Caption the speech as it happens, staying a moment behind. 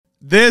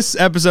This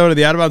episode of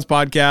the Out of Bounds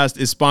podcast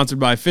is sponsored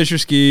by Fisher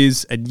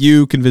Skis, and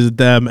you can visit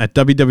them at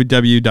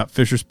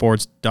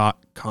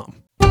www.fishersports.com.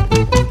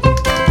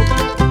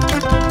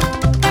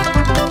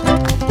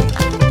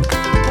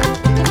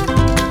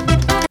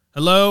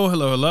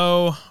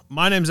 Hello.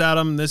 My name's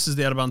Adam. This is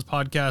the Out of Bounds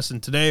podcast,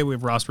 and today we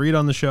have Ross Reed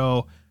on the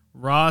show.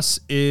 Ross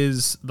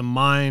is the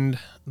mind,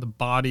 the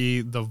body,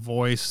 the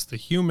voice, the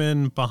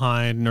human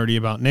behind Nerdy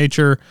About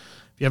Nature.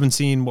 If you haven't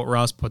seen what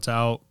Ross puts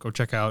out, go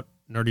check out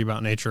Nerdy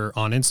About Nature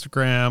on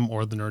Instagram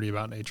or the Nerdy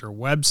About Nature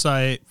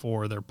website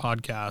for their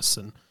podcasts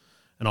and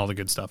all the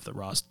good stuff that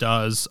Ross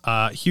does.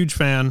 Huge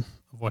fan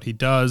of what he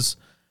does,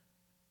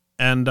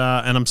 and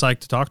I'm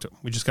psyched to talk to him.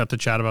 We just got to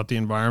chat about the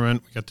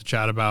environment. We got to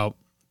chat about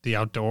the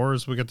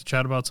outdoors. We got to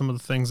chat about some of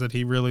the things that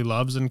he really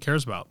loves and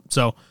cares about.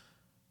 So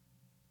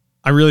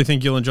I really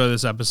think you'll enjoy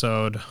this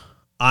episode.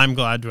 I'm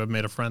glad to have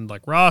made a friend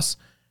like Ross,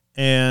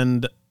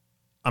 and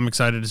I'm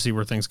excited to see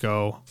where things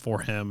go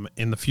for him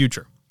in the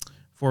future.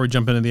 Before we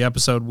jump into the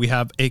episode, we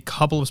have a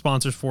couple of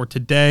sponsors for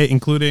today,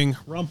 including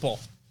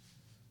Rumple,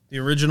 the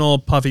original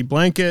puffy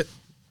blanket.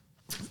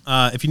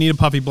 If you need a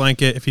puffy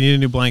blanket, if you need a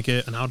new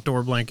blanket, an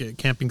outdoor blanket,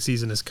 camping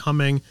season is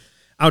coming,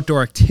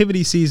 outdoor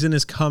activity season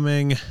is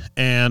coming,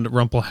 and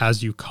Rumple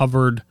has you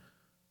covered,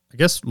 I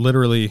guess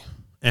literally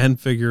and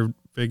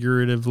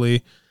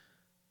figuratively.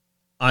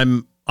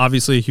 I'm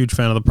obviously a huge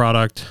fan of the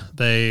product.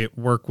 They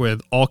work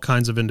with all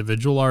kinds of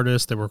individual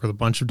artists. They work with a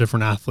bunch of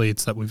different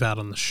athletes that we've had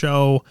on the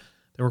show.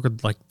 They work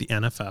with like the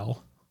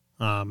NFL.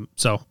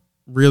 So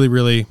really,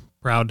 really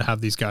proud to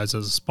have these guys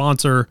as a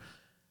sponsor.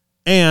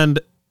 And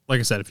like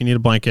I said, if you need a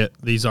blanket,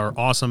 these are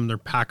awesome. They're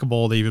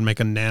packable. They even make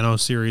a nano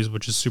series,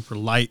 which is super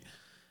light,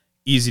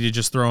 easy to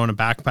just throw in a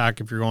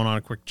backpack. If you're going on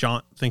a quick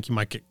jaunt, think you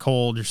might get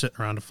cold, you're sitting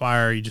around a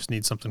fire, you just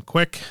need something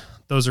quick.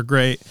 Those are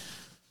great.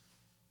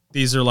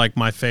 These are like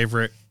my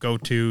favorite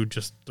go-to,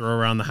 just throw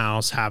around the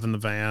house, have in the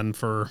van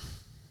for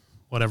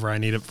whatever I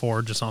need it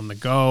for, just on the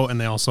go. And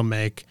they also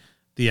make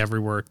the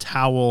Everywhere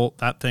towel.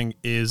 That thing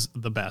is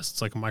the best.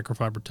 It's like a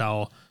microfiber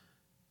towel.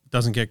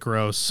 Doesn't get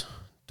gross,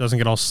 doesn't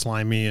get all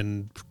slimy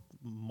and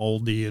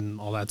moldy and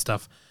all that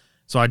stuff.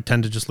 So I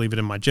tend to just leave it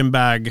in my gym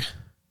bag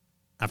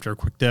after a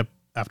quick dip,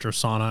 after a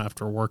sauna,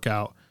 after a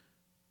workout.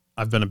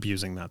 I've been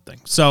abusing that thing.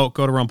 So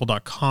go to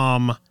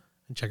rumple.com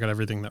and check out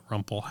everything that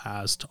Rumple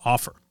has to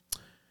offer.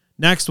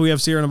 Next, we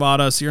have Sierra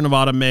Nevada. Sierra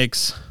Nevada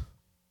makes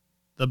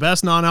the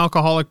best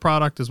non-alcoholic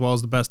product as well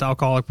as the best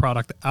alcoholic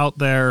product out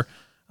there.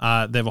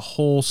 They have a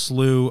whole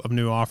slew of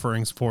new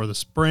offerings for the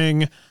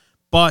spring,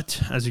 but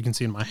as you can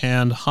see in my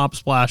hand, Hop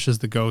Splash is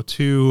the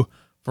go-to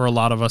for a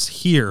lot of us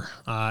here.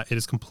 It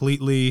is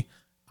completely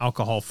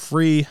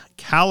alcohol-free,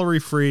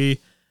 calorie-free,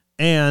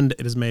 and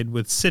it is made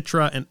with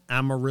Citra and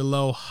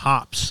Amarillo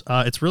hops.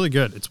 It's really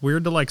good. It's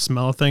weird to like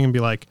smell a thing and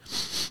be like,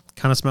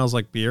 kind of smells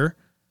like beer,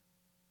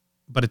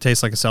 but it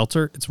tastes like a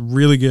seltzer. It's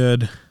really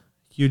good.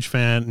 Huge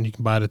fan, and you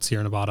can buy it at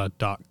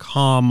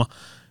sierranevada.com.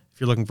 If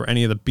you're looking for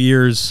any of the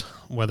beers,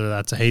 whether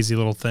that's a hazy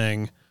little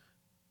thing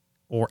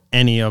or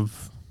any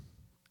of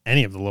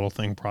the little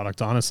thing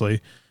products,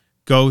 honestly,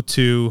 go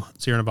to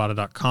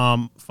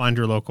sierranevada.com, find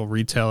your local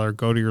retailer,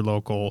 go to your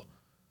local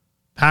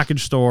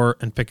package store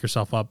and pick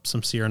yourself up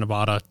some Sierra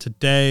Nevada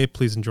today.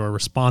 Please enjoy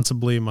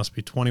responsibly. Must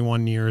be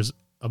 21 years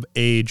of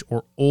age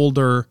or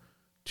older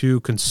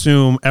to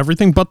consume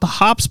everything but the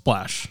Hop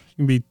Splash. You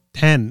can be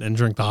 10 and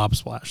drink the Hop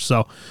Splash.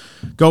 So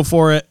go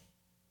for it.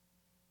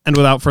 And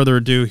without further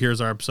ado,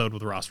 here's our episode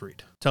with Ross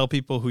Reed. Tell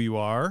people who you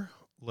are,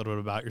 a little bit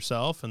about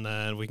yourself, and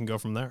then we can go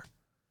from there.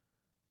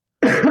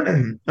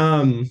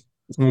 Well,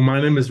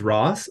 my name is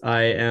Ross.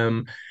 I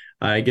am,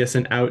 I guess,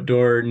 an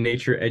outdoor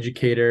nature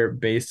educator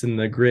based in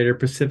the greater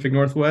Pacific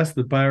Northwest,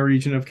 the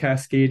bioregion of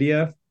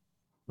Cascadia,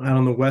 out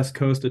on the west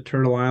coast of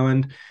Turtle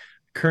Island,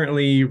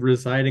 currently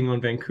residing on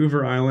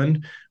Vancouver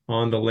Island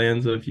on the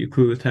lands of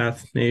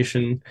Ucluelet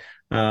Nation.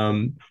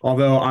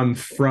 Although I'm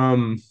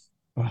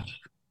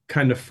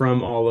kind of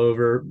from all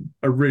over,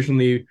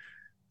 originally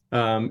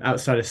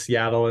outside of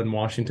Seattle in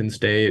Washington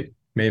State,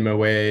 made my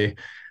way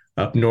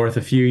up north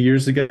a few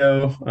years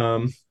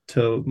ago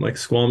to like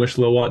Squamish,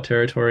 Lowot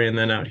territory, and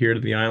then out here to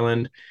the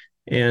island.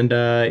 And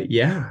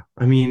yeah,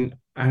 I mean,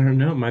 I don't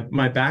know.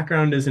 My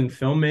background is in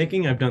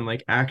filmmaking. I've done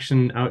like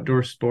action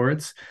outdoor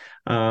sports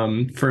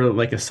for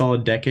like a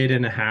solid decade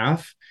and a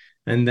half.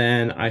 And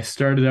then I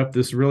started up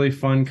this really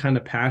fun kind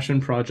of passion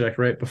project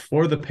right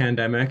before the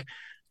pandemic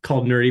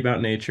called Nerdy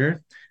About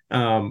Nature.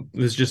 It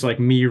was just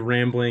like me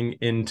rambling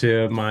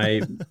into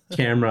my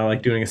camera,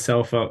 like doing a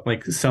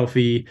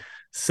selfie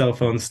cell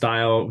phone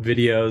style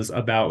videos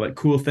about like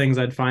cool things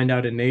I'd find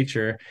out in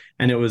nature.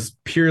 And it was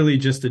purely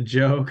just a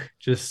joke,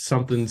 just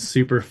something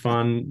super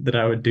fun that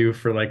I would do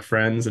for like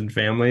friends and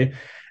family.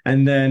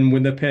 And then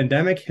when the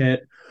pandemic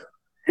hit,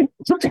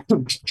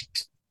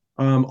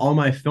 all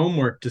my film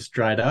work just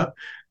dried up.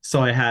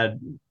 So I had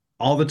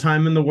all the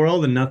time in the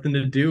world and nothing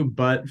to do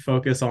but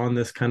focus on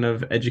this kind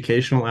of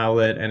educational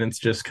outlet. And it's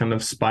just kind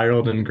of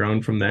spiraled and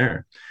grown from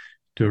there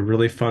to a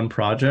really fun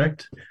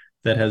project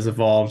that has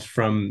evolved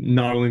from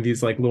not only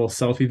these like little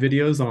selfie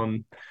videos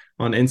on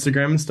on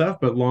Instagram and stuff,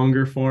 but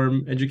longer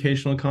form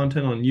educational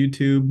content on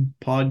YouTube,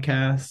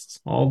 podcasts,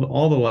 all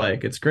the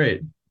like. It's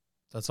great.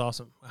 That's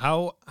awesome.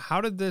 How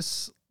did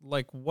this,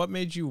 like, what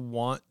made you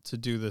want to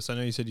do this? I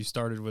know you said you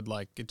started with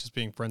like it just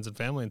being friends and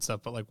family and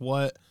stuff, but like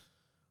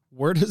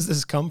where does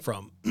this come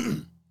from?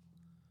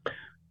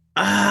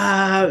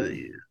 Uh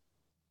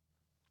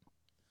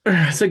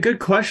it's a good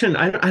question.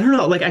 I don't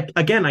know. Like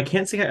again, I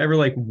can't say I ever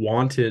like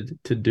wanted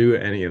to do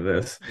any of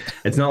this. Yeah.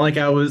 It's not like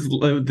I was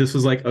this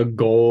was like a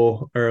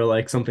goal or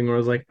like something where I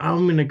was like,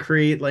 I'm gonna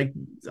create like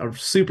a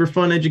super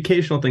fun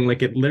educational thing.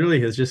 Like it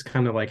literally has just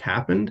kind of like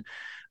happened.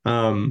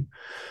 Um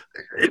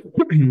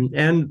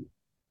and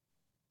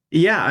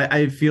yeah,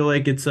 I feel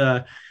like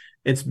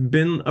it's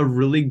been a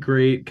really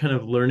great kind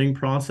of learning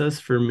process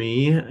for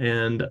me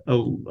and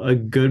a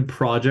good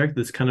project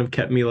that's kind of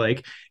kept me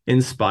like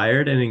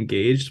inspired and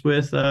engaged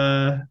with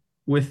the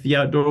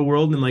outdoor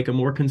world in like a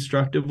more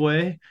constructive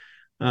way.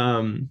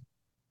 Um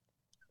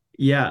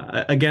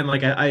yeah, again,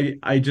 like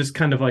I just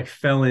kind of like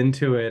fell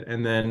into it,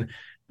 and then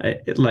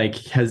it like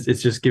has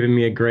it's just given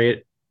me a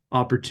great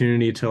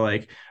opportunity to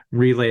like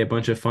relay a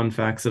bunch of fun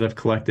facts that I've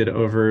collected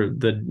over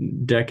the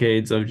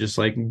decades of just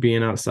like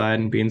being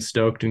outside and being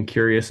stoked and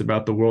curious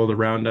about the world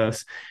around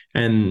us,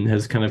 and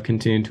has kind of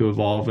continued to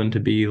evolve and to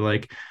be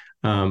like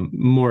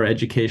more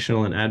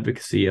educational and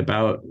advocacy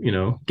about,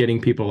 getting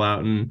people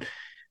out and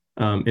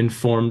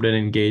informed and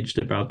engaged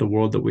about the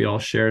world that we all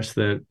share,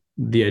 so that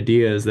the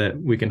idea is that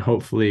we can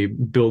hopefully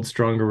build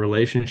stronger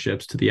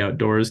relationships to the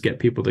outdoors, get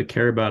people to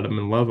care about them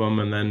and love them,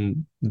 and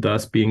then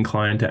thus be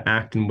inclined to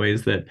act in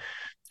ways that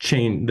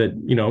change,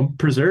 that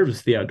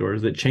preserves the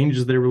outdoors, that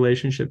changes their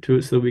relationship to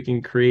it, so that we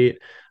can create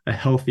a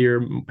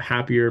healthier,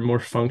 happier, more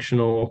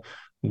functional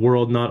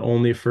world, not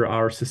only for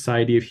our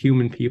society of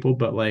human people,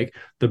 but like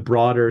the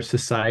broader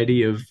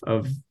society of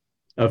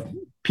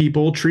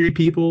people, tree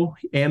people,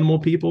 animal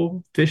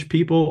people, fish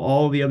people,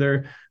 all the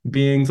other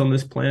beings on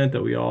this planet,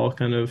 that we all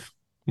kind of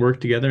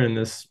work together in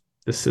this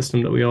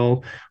system that we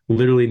all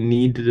literally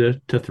need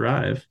to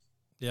thrive.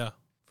 Yeah,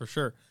 for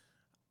sure.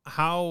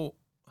 How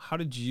how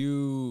did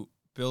you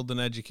build an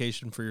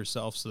education for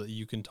yourself so that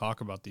you can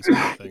talk about these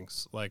kind of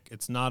things? Like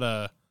it's not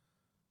a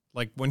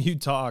like when you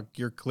talk,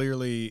 you're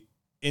clearly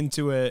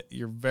into it,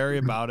 you're very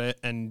about it,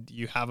 and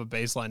you have a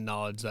baseline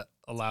knowledge that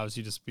allows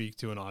you to speak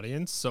to an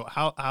audience. So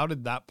how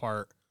did that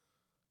part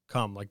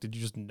come? Like did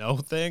you just know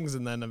things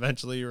and then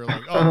eventually you were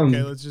like, "Oh, okay,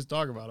 Um, let's just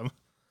talk about them."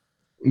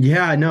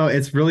 yeah, no,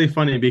 it's really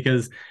funny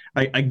because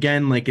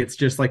again, like it's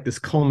just like this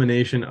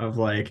culmination of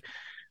like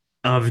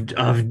of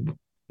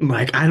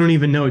like I don't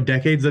even know,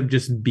 decades of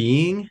just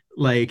being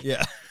like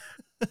Yeah.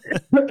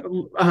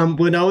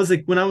 when I was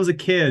a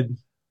kid,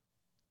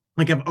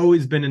 like I've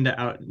always been into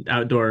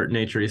outdoor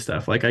naturey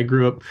stuff. Like I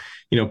grew up,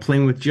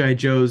 playing with GI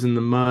Joes in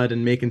the mud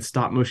and making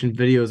stop motion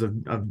videos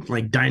of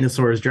like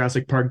dinosaurs,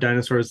 Jurassic Park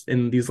dinosaurs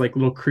in these like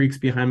little creeks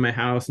behind my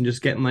house, and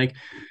just getting like,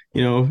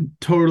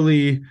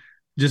 totally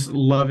just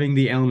loving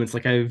the elements.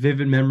 Like I have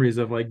vivid memories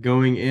of like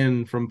going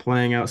in from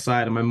playing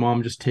outside and my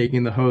mom just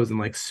taking the hose and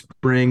like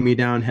spraying me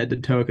down head to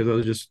toe because I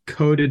was just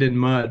coated in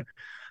mud.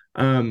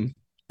 Um,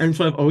 and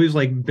so I've always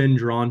like been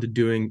drawn to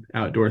doing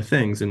outdoor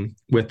things. And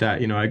with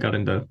that, I got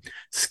into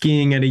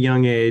skiing at a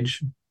young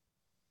age,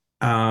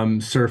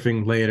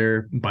 surfing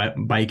later,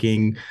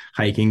 biking,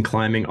 hiking,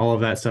 climbing, all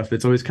of that stuff.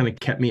 That's always kind of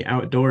kept me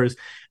outdoors.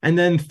 And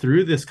then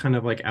through this kind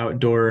of like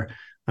outdoor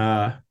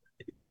uh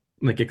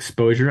like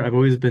exposure, I've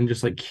always been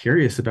just like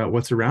curious about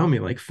what's around me.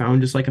 Like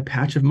found just like a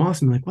patch of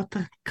moss and like, what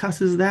the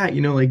cuss is that?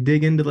 Like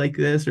dig into like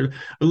this, or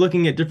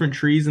looking at different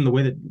trees, and the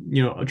way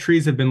that,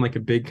 trees have been like a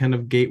big kind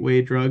of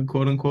gateway drug,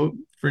 quote unquote,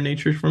 for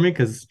nature for me,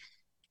 because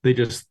they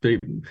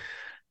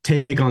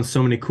take on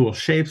so many cool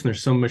shapes, and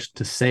there's so much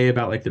to say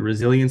about like the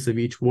resilience of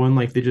each one.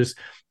 Like they just,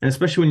 and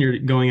especially when you're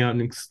going out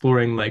and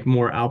exploring like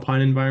more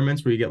alpine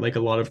environments where you get like a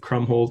lot of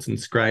crumholts and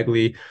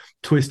scraggly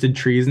twisted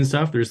trees and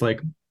stuff, there's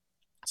like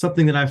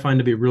something that I find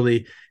to be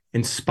really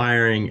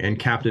inspiring and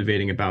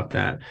captivating about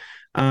that.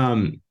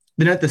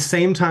 Then at the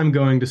same time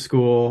going to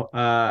school,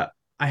 I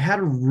had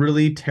a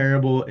really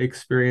terrible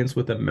experience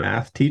with a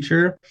math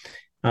teacher,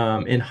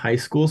 in high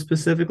school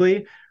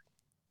specifically.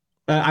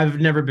 I've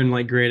never been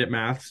like great at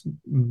maths,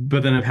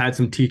 but then I've had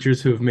some teachers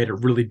who have made it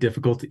really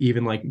difficult to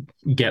even like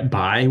get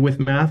by with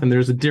math. And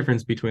there's a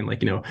difference between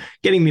like,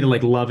 getting me to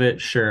like love it.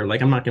 Sure.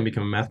 Like I'm not going to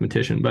become a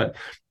mathematician, but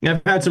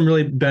I've had some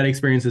really bad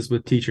experiences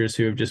with teachers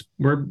who have just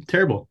were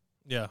terrible.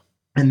 Yeah.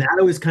 And that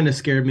always kind of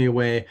scared me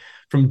away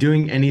from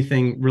doing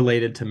anything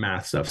related to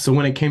math stuff. So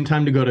when it came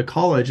time to go to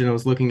college and I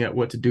was looking at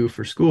what to do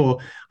for school,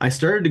 I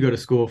started to go to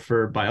school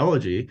for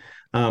biology,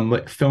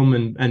 like film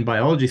and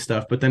biology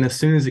stuff. But then as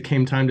soon as it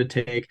came time to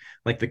take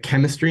like the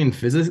chemistry and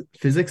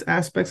physics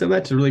aspects of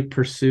that to really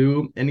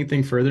pursue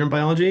anything further in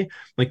biology,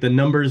 like the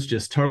numbers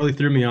just totally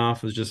threw me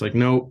off. I was just like,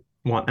 nope,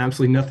 want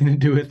absolutely nothing to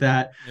do with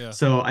that. Yeah.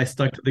 So I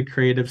stuck to the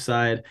creative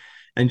side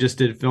and just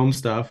did film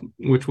stuff,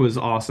 which was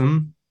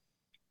awesome.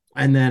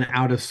 And then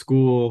out of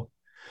school,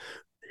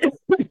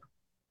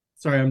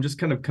 sorry, I'm just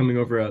kind of coming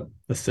over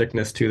a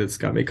sickness too that's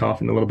got me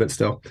coughing a little bit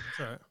still. That's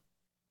all right.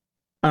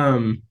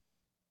 Um,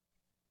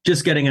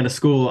 just getting out of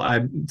school,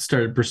 I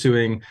started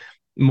pursuing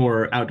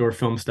more outdoor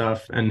film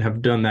stuff and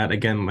have done that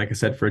again, like I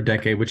said, for a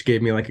decade, which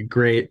gave me like a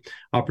great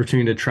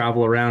opportunity to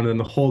travel around. And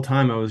the whole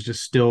time I was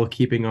just still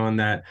keeping on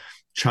that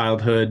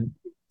childhood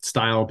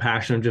style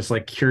passion of just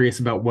like curious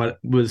about what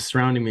was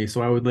surrounding me.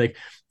 So I would like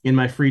in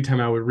my free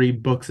time, I would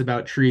read books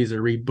about trees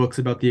or read books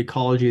about the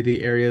ecology of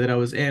the area that I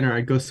was in, or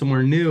I'd go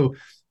somewhere new.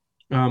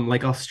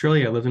 Like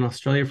Australia. I lived in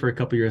Australia for a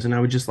couple of years, and I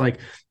would just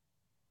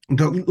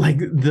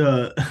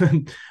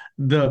the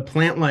the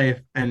plant life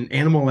and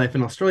animal life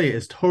in Australia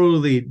is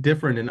totally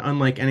different and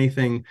unlike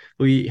anything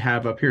we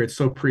have up here. It's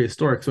so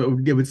prehistoric. So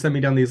it would send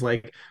me down these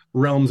like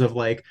realms of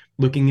like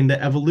looking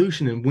into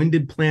evolution and when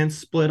did plants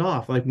split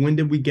off? Like when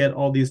did we get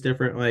all these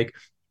different like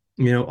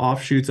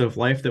offshoots of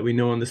life that we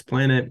know on this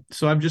planet?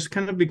 So I've just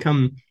kind of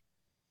become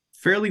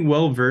fairly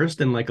well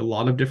versed in like a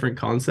lot of different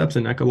concepts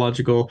and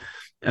ecological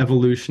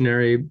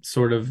evolutionary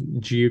sort of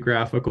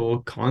geographical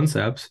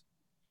concepts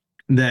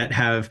that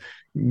have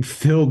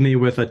filled me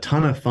with a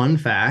ton of fun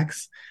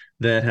facts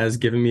that has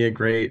given me a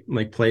great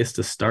like place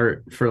to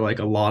start for like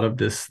a lot of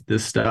this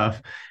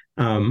stuff.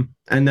 And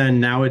then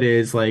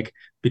nowadays, like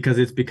because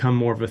it's become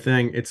more of a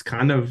thing, it's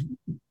kind of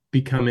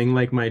becoming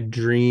like my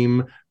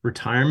dream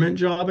retirement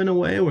job in a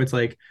way where it's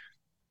like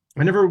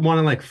I never want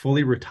to like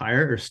fully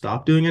retire or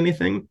stop doing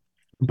anything,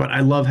 but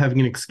I love having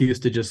an excuse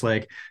to just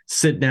like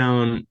sit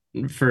down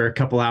for a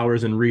couple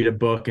hours and read a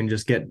book and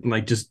just get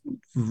like just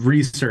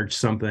research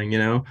something, you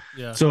know?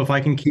 Yeah. So if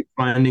I can keep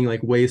finding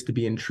like ways to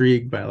be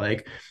intrigued by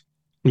like,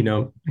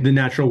 the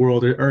natural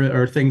world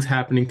or things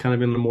happening kind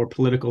of in the more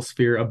political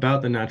sphere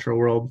about the natural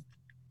world,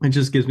 it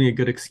just gives me a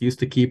good excuse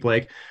to keep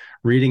like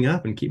reading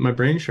up and keep my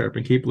brain sharp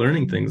and keep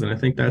learning things. And I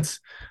think that's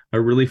a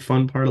really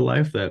fun part of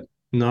life that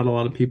not a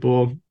lot of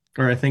people,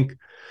 or I think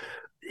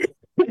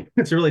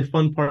it's a really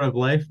fun part of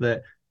life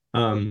that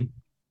um,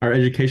 our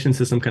education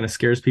system kind of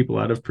scares people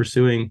out of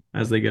pursuing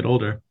as they get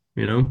older,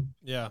 you know?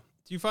 Yeah.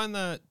 Do you find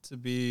that to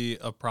be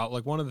a problem?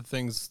 Like one of the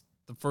things,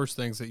 the first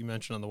things that you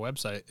mentioned on the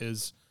website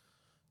is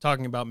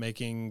talking about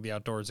making the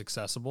outdoors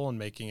accessible and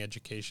making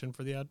education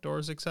for the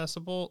outdoors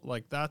accessible.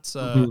 Like that's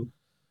Mhm.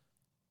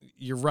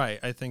 you're right.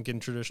 I think in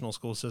traditional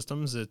school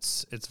systems,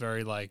 it's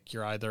very like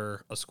you're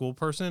either a school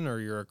person or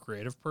you're a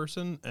creative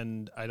person,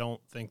 and I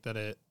don't think that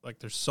it like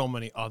there's so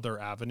many other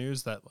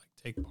avenues that like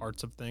take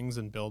parts of things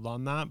and build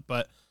on that.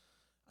 But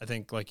I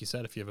think, like you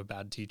said, if you have a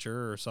bad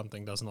teacher or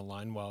something doesn't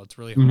align well, it's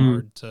really Mhm.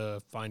 hard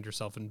to find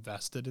yourself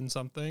invested in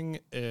something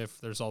if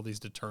there's all these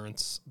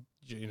deterrents,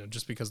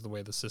 just because of the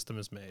way the system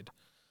is made.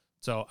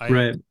 So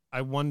Right.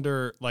 I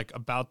wonder like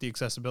about the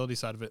accessibility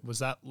side of it. Was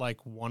that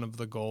like one of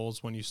the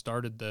goals when you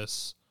started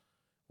this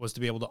was to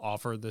be able to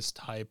offer this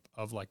type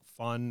of like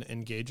fun,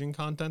 engaging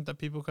content that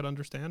people could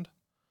understand?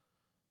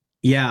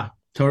 Yeah,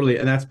 totally.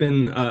 And that's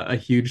been a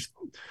huge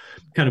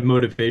kind of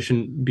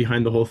motivation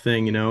behind the whole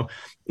thing,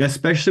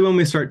 especially when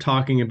we start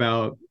talking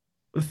about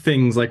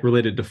things like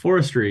related to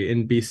forestry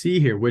in BC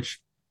here,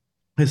 which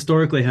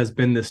historically has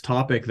been this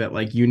topic that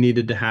like you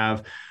needed to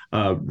have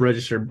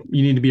you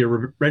need to be a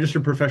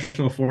registered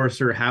professional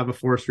forester, have a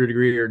forestry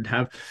degree, or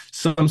have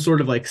some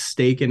sort of like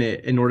stake in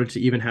it in order to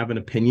even have an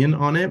opinion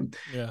on it.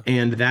 Yeah.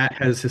 And that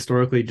has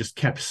historically just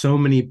kept so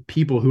many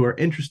people who are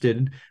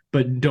interested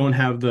but don't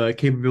have the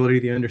capability,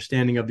 the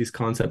understanding of these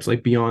concepts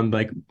like beyond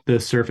like the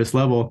surface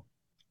level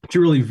to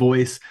really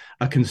voice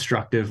a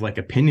constructive like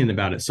opinion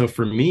about it. So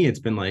for me, it's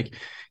been like,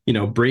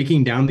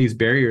 breaking down these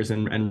barriers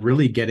and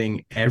really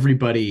getting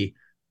everybody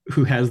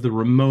who has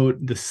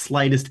the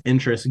slightest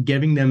interest,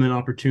 giving them an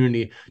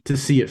opportunity to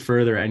see it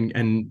further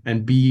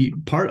and be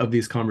part of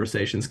these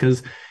conversations.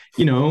 Because,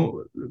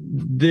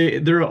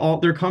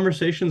 they're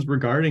conversations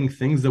regarding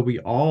things that we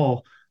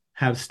all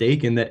have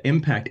stake in that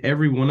impact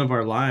every one of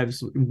our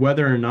lives,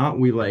 whether or not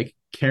we like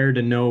care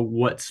to know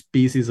what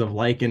species of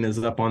lichen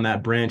is up on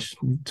that branch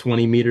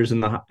 20 meters in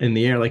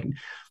the air, like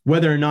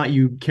whether or not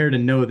you care to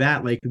know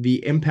that, like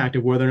the impact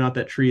of whether or not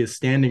that tree is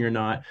standing or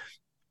not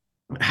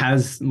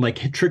has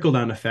like trickle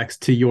down effects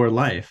to your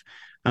life.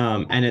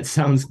 And it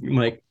sounds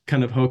like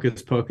kind of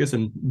hocus pocus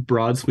and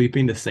broad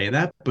sweeping to say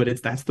that,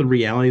 but that's the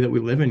reality that we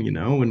live in,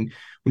 when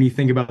you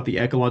think about the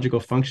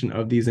ecological function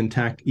of these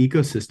intact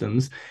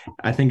ecosystems.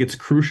 I think it's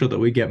crucial that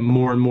we get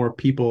more and more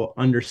people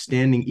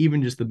understanding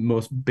even just the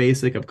most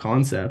basic of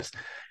concepts.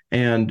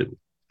 And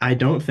I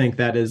don't think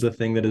that is a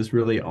thing that is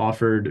really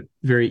offered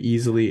very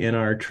easily in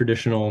our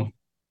traditional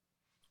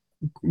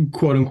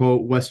quote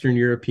unquote Western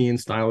European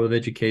style of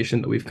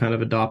education that we've kind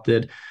of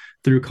adopted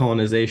through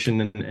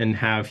colonization and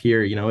have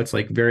here. It's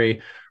like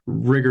very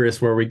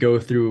rigorous where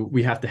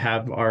we have to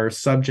have our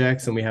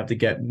subjects and we have to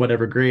get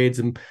whatever grades,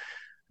 and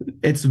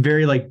it's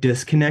very like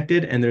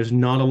disconnected, and there's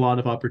not a lot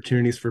of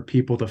opportunities for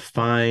people to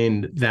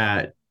find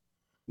that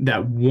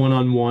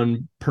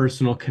one-on-one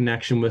personal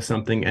connection with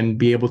something and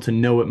be able to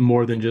know it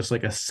more than just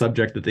like a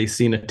subject that they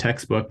see in a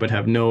textbook but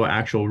have no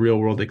actual real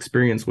world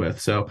experience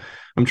with. So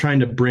I'm trying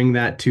to bring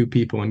that to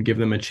people and give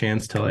them a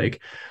chance to like,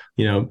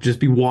 just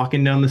be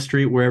walking down the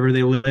street wherever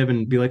they live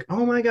and be like,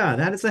 oh my God,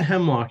 that is a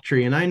hemlock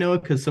tree. And I know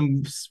it because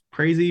some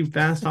crazy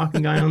fast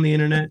talking guy on the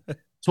internet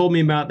told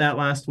me about that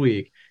last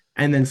week.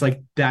 And then it's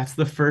like, that's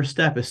the first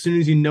step. As soon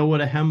as you know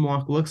what a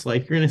hemlock looks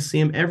like, you're going to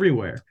see them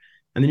everywhere.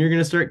 And then you're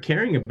going to start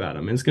caring about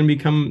them. And it's going to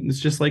become, it's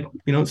just like,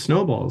 it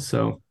snowballs.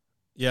 So,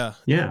 Yeah.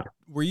 yeah.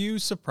 Were you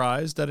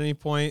surprised at any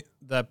point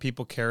that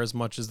people care as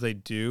much as they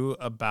do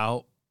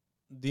about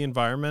the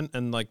environment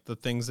and like the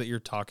things that you're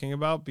talking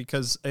about?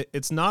 Because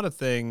it's not a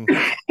thing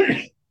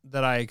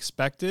that I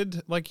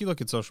expected. Like you look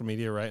at social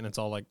media, right? And it's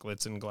all like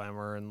glitz and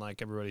glamour and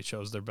like everybody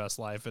shows their best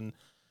life. And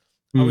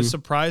I was Mm.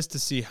 surprised to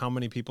see how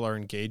many people are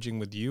engaging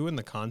with you and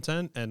the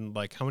content and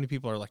like how many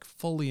people are like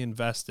fully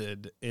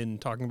invested in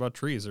talking about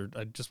trees. Or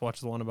I just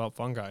watched the one about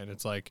fungi and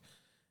it's like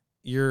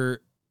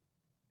you're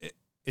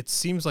it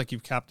seems like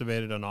you've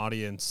captivated an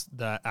audience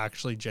that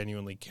actually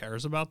genuinely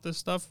cares about this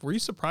stuff. Were you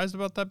surprised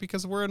about that?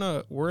 Because we're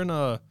in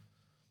a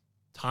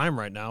time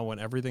right now when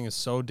everything is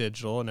so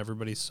digital and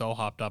everybody's so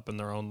hopped up in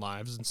their own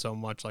lives and so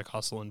much like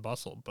hustle and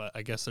bustle. But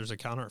I guess there's a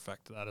counter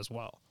effect to that as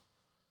well.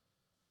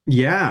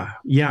 Yeah.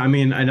 Yeah. I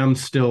mean, and I'm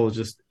still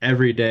just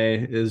every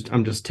day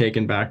I'm just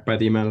taken back by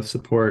the amount of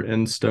support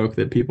and stoke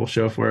that people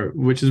show for it,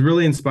 which is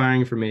really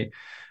inspiring for me.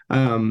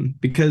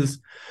 Because,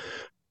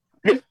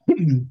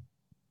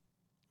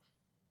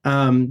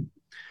 um,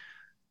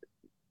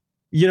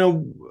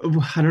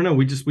 I don't know.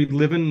 We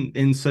live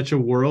in such a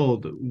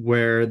world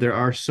where there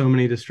are so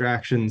many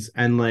distractions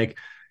and like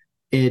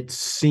it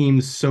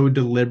seems so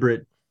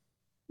deliberate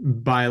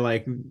by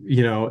like,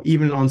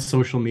 even on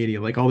social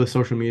media, like all the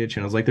social media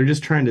channels, like they're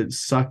just trying to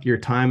suck your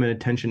time and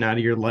attention out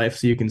of your life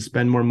so you can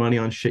spend more money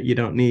on shit you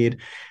don't need.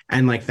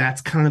 And like that's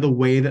kind of the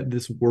way that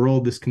this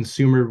world, this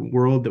consumer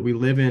world that we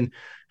live in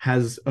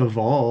has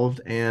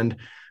evolved. And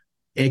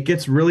it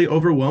gets really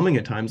overwhelming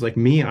at times. Like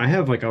me, I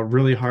have like a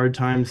really hard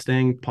time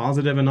staying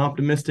positive and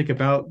optimistic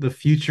about the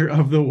future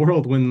of the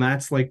world when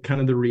that's like kind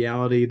of the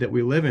reality that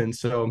we live in.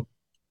 So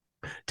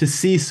to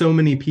see so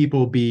many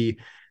people be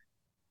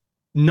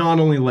not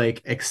only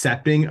like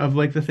accepting of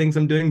like the things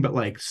I'm doing, but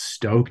like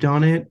stoked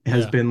on it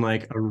has Yeah. been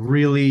like a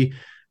really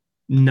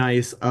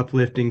nice,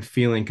 uplifting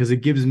feeling because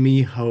it gives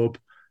me hope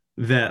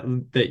that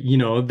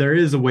there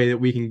is a way that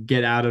we can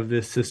get out of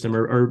this system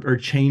or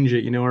change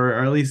it, or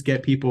at least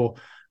get people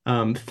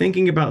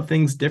thinking about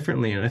things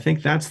differently. And I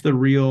think that's the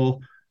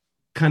real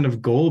kind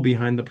of goal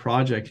behind the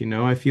project.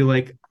 I feel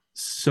like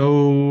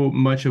so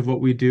much of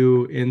what we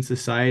do in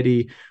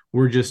society,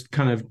 we're just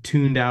kind of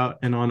tuned out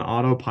and on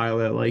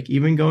autopilot, like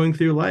even going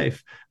through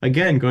life.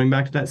 Again, going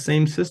back to that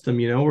same system,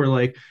 we're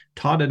like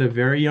taught at a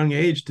very young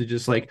age to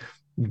just like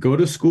go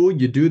to school,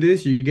 you do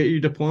this, you get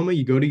your diploma,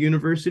 you go to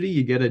university,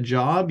 you get a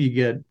job, you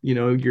get,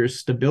 your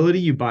stability,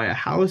 you buy a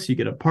house, you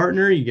get a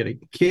partner, you get a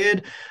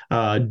kid,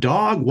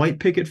 dog, white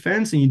picket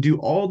fence, and you do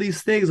all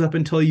these things up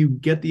until you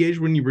get the age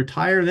when you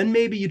retire. Then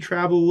maybe you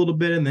travel a little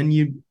bit and then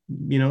you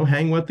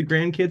hang with the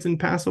grandkids and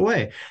pass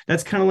away.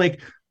 That's kind of like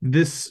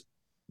this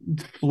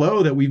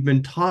flow that we've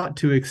been taught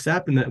to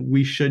accept and that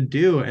we should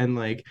do. And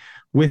like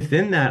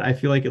within that, I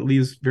feel like it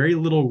leaves very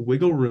little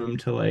wiggle room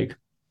to like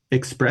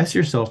express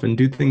yourself and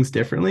do things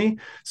differently.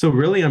 So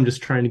really I'm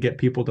just trying to get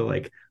people to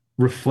like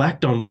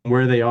reflect on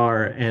where they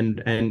are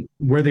and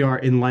where they are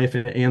in life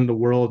and the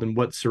world and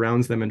what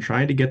surrounds them, and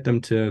trying to get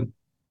them to,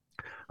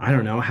 I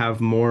don't know,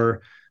 have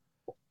more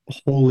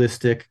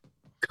holistic,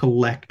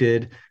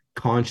 collected,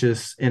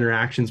 conscious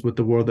interactions with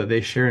the world that they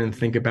share and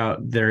think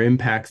about their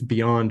impacts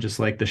beyond just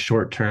like the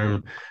short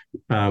term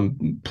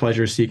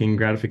pleasure seeking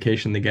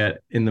gratification they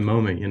get in the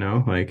moment.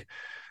 Like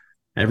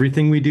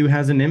everything we do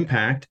has an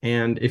impact.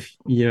 And if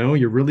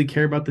you really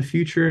care about the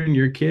future and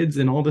your kids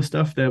and all the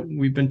stuff that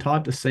we've been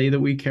taught to say that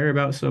we care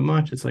about so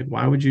much, it's like,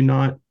 why would you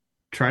not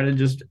try to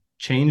just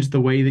change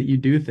the way that you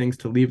do things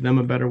to leave them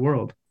a better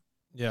world?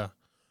 Yeah.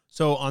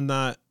 So on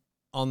that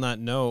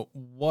note,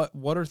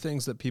 what are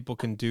things that people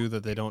can do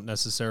that they don't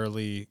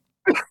necessarily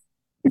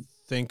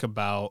think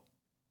about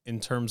in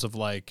terms of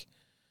like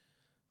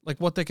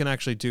what they can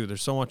actually do?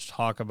 There's so much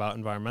talk about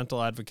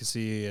environmental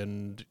advocacy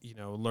and,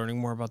 learning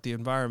more about the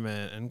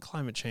environment and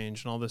climate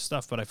change and all this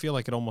stuff. But I feel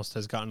like it almost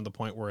has gotten to the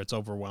point where it's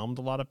overwhelmed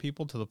a lot of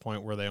people to the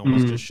point where they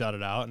almost Mm-hmm. just shut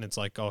it out. And it's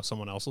like, oh,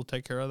 someone else will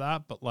take care of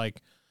that. But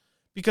like,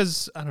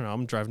 because I don't know,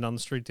 I'm driving down the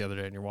street the other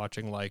day and you're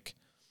watching like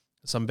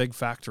some big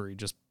factory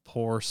just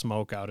pour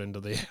smoke out into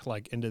the,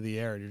 like into the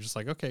air. And you're just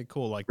like, okay,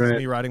 cool. Like does Right.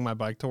 me riding my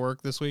bike to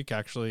work this week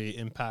actually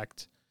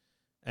impact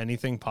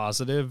anything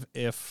positive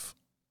if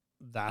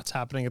that's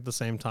happening at the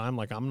same time?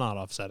 Like I'm not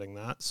offsetting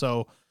that.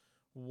 So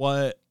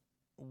what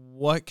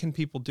can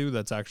people do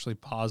that's actually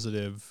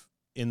positive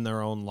in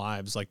their own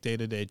lives, like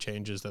day-to-day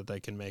changes that they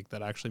can make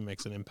that actually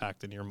makes an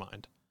impact in your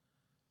mind?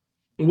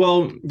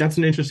 Well, that's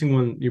an interesting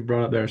one you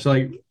brought up there. So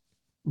like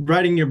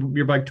riding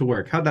your bike to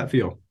work, how'd that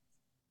feel?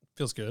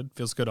 Feels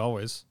good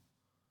always.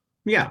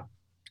 Yeah,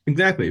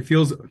 exactly. It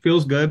feels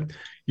good.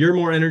 You're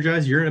more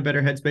energized, you're in a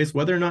better headspace,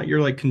 whether or not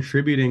you're like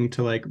contributing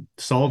to like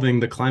solving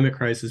the climate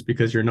crisis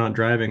because you're not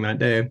driving that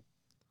day.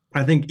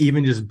 I think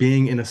even just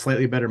being in a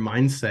slightly better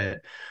mindset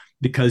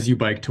because you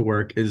bike to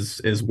work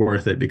is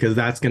worth it, because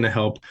that's going to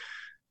help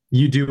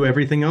you do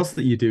everything else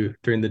that you do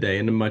during the day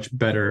in a much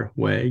better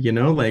way.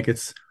 Like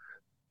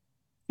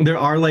there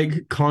are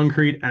like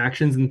concrete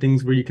actions and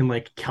things where you can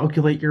like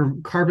calculate your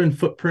carbon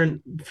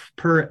footprint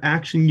per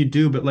action you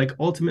do, but like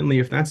ultimately,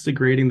 if that's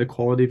degrading the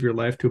quality of your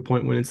life to a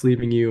point when it's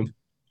leaving you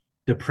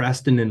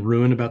depressed and in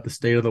ruin about the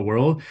state of the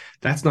world,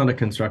 that's not a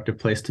constructive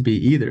place to be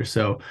either.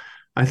 So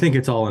I think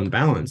it's all in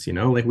balance,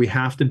 like we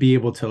have to be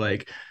able to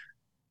like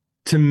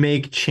to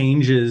make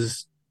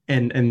changes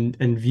and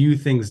view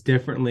things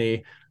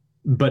differently,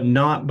 but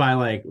not by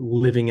like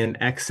living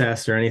in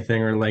excess or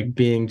anything, or like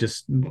being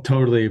just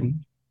totally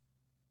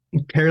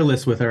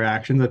careless with our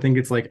actions. I think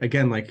it's like,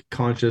 again, like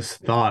conscious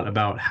thought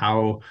about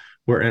how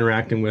we're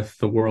interacting with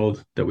the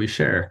world that we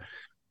share.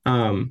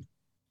 Um,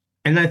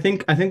 and I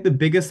think the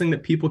biggest thing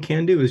that people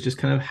can do is just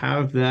kind of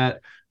have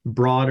that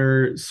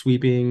broader,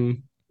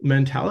 sweeping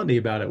mentality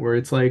about it, where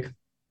it's like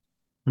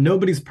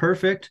nobody's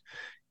perfect.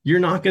 You're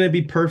not going to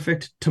be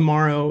perfect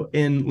tomorrow.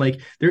 And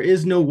like, there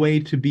is no way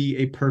to be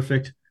a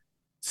perfect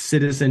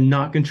citizen,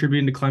 not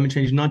contributing to climate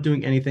change, not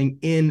doing anything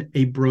in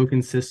a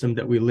broken system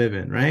that we live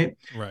in, right?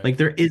 Right. Like,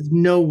 there is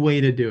no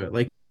way to do it.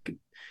 Like,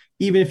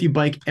 even if you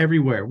bike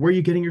everywhere, where are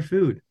you getting your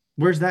food?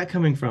 Where's that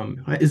coming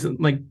from? Is it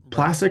like Right.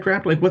 plastic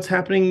wrap? Like, what's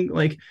happening?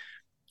 Like,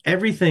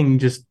 everything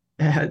just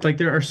like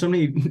there are so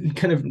many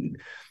kind of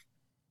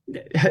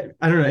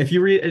I don't know if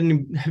you read,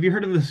 and have you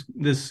heard of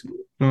this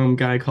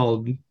guy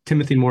called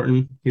Timothy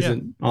Morton? He's Yeah.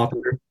 an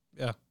author,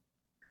 Yeah.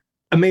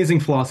 amazing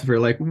philosopher,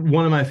 like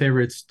one of my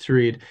favorites to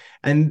read.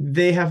 And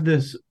they have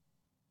this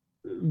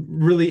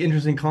really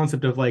interesting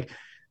concept of like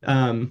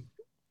um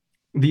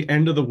the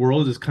end of the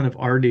world is kind of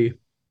already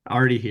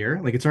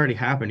here, like it's already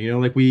happened,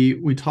 like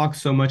we talk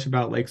so much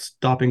about like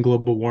stopping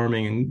global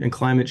warming and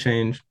climate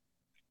change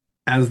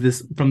as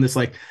this from this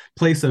like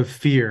place of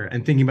fear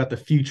and thinking about the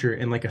future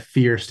in like a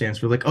fear stance.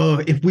 For like, oh,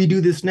 if we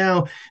do this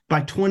now,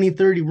 by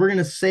 2030 we're going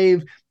to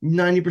save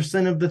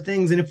 90% of the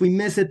things, and if we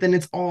miss it then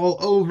it's all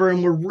over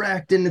and we're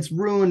wrecked and it's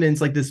ruined. And it's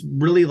like this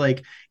really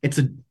like it's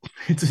a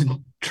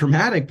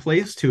traumatic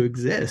place to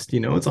exist.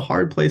 It's a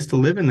hard place to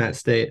live in that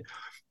state.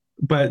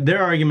 But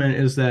their argument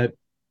is that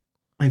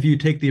if you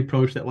take the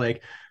approach that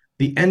like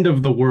the end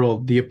of the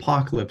world, the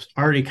apocalypse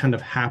already kind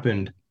of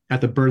happened at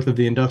the birth of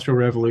the Industrial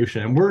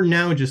Revolution, and we're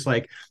now just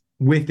like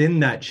within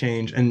that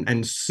change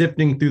and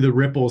sifting through the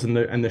ripples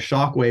and the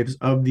shock waves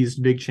of these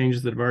big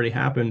changes that have already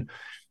happened.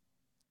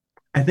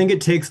 I think it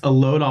takes a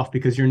load off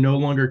because you're no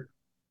longer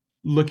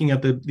looking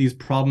at these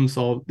problems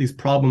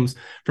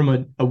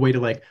from a way to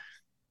like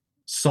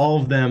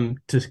solve them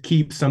to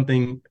keep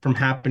something from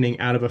happening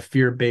out of a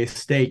fear-based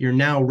state. You're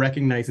now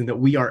recognizing that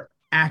we are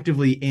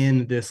actively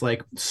in this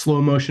like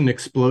slow motion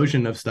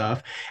explosion of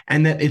stuff,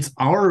 and that it's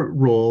our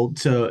role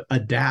to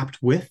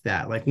adapt with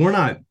that. Like, we're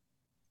not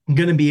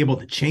going to be able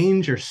to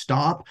change or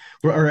stop,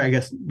 or I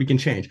guess we can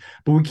change,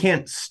 but we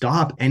can't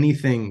stop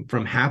anything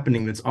from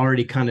happening that's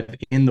already kind of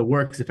in the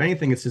works. If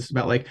anything, it's just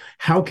about like,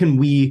 how can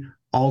we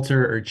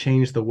alter or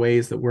change the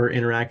ways that we're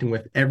interacting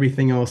with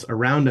everything else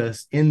around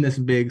us in this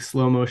big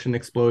slow motion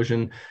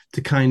explosion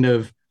to kind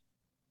of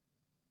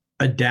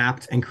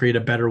adapt and create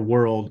a better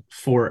world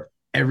for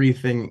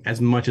everything as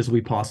much as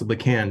we possibly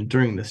can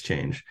during this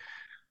change.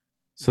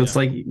 So it's Yeah.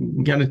 like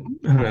you gotta,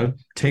 I don't know,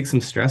 take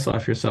some stress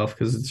off yourself,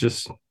 because it's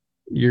just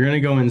you're gonna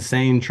go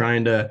insane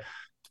trying to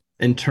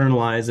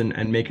internalize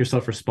and make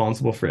yourself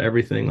responsible for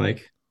everything.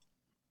 Like,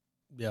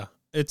 Yeah.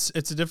 It's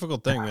a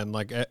difficult thing, and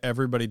like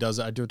everybody does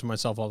it. I do it to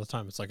myself all the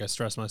time. It's like I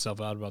stress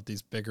myself out about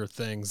these bigger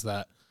things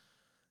that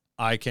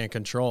I can't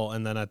control,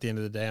 and then at the end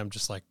of the day I'm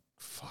just like,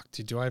 fuck,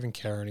 dude, do I even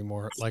care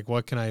anymore? Like,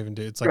 what can I even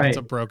do? It's like it's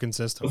a right, broken what's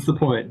system. the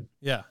point?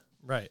 Yeah,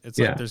 right. It's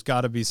like Yeah. there's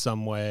got to be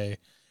some way,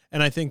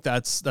 and I think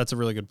that's a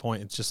really good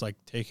point. It's just like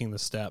taking the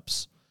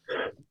steps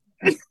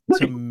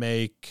to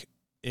make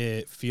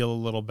it feel a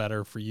little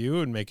better for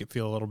you and make it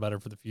feel a little better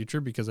for the future,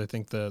 because I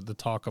think the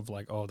talk of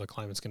like, oh, the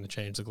climate's going to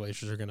change, the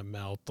glaciers are going to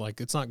melt, like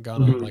it's not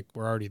gonna, Mhm. like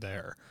we're already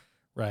there,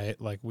 right?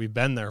 Like we've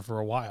been there for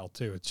a while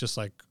too. It's just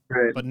like,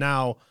 Right. but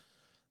now,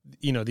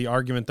 the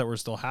argument that we're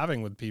still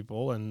having with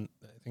people, and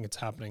I think it's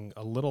happening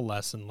a little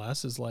less and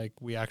less, is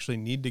like we actually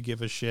need to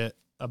give a shit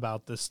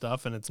about this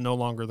stuff, and it's no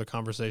longer the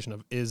conversation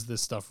of is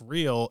this stuff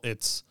real?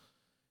 It's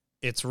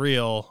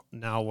real.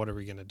 Now what are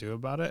we going to do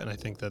about it? And I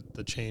think that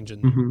the change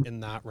Mhm. in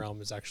that realm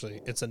is actually,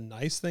 it's a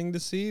nice thing to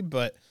see,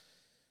 but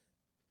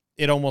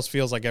it almost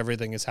feels like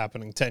everything is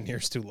happening 10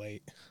 years too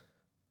late.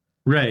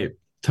 Right.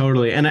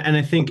 Totally. And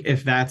I think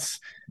if that's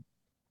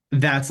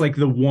like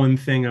the one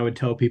thing I would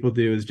tell people to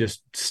do is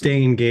just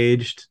stay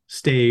engaged,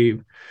 stay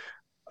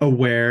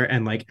aware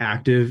and like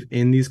active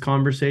in these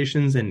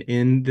conversations and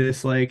in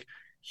this like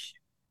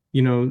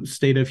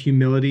state of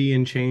humility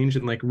and change,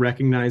 and like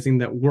recognizing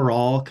that we're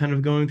all kind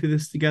of going through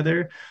this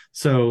together.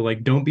 So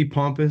like, don't be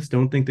pompous,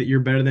 don't think that you're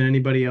better than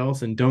anybody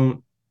else, and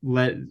don't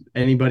let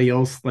anybody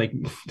else like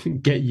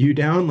get you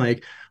down.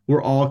 Like,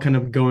 we're all kind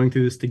of going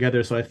through this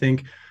together. So I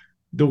think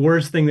the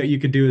worst thing that you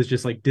could do is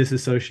just like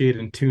disassociate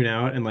and tune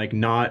out and like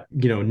not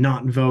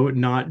vote,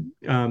 not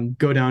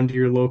go down to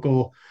your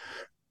local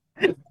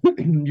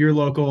your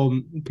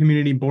local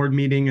community board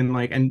meeting and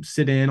and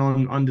sit in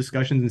on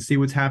discussions and see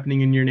what's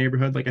happening in your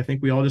neighborhood. Like I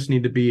think we all just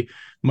need to be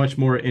much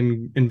more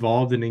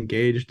involved and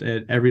engaged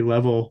at every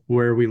level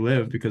where we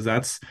live, because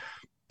that's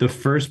the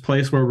first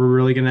place where we're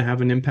really going to have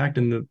an impact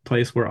and the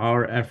place where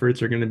our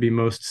efforts are going to be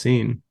most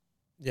seen.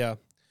 Yeah.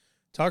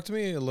 Talk to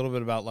me a little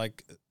bit about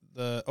like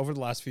over the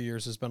last few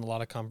years, there's been a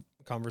lot of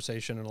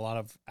conversation and a lot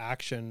of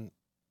action,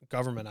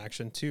 government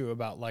action too,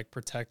 about like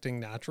protecting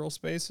natural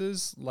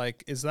spaces.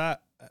 Like, is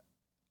that,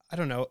 I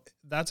don't know,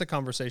 that's a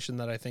conversation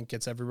that I think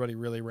gets everybody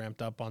really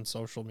ramped up on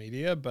social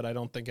media, but I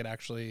don't think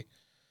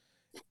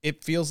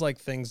it feels like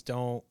things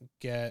don't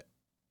get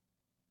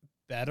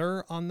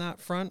better on that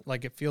front.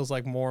 Like it feels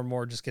like more and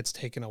more just gets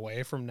taken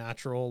away from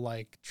natural,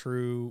 like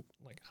true,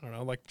 like, I don't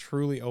know, like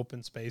truly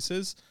open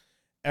spaces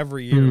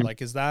every year. Mm.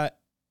 Like,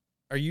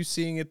 are you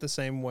seeing it the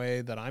same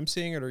way that I'm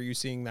seeing it? Or are you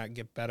seeing that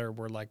get better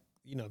where like,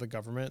 the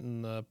government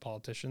and the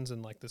politicians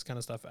and like this kind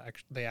of stuff,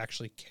 they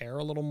actually care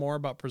a little more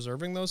about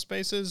preserving those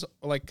spaces?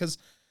 Like, cause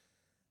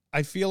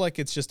I feel like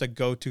it's just a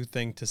go-to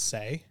thing to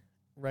say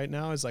right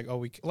now is like, oh,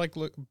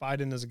 look,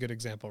 Biden is a good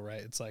example, right?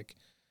 It's like,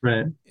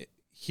 Right.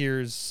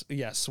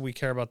 yes, we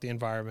care about the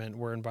environment.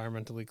 We're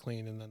environmentally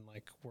clean. And then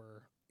like,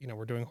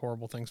 we're doing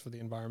horrible things for the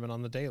environment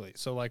on the daily.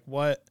 So like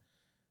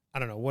I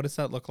don't know, what does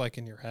that look like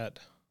in your head?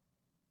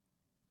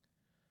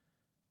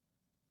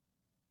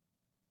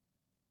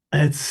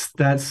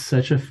 That's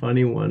such a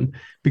funny one,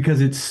 because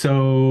it's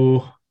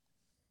so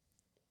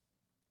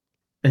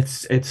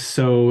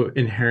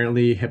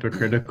inherently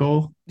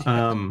hypocritical.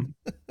 Yeah.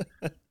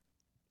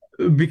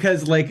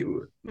 Because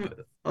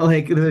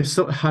there's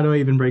so, how do I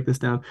even break this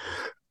down?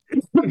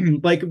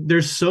 Like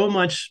there's so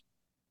much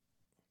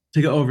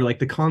to go over, like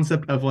the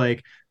concept of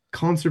like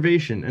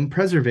conservation and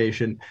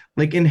preservation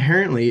like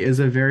inherently is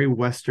a very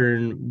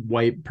Western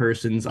white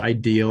person's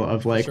ideal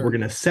of For like, we're sure.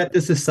 going to set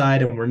this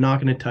aside and we're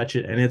not going to touch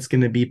it and it's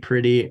going to be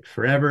pretty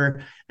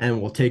forever,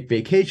 and we'll take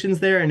vacations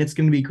there and it's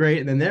going to be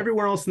great, and then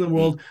everywhere else in the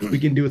world we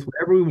can do with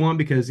whatever we want,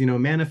 because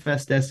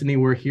manifest destiny,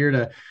 we're here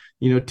to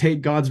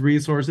take God's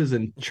resources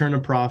and churn a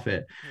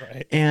profit.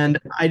 Right. And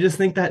I just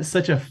think that's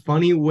such a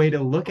funny way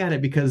to look at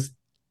it, because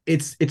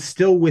it's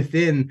still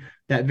within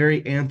that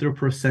very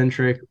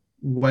anthropocentric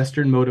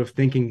Western mode of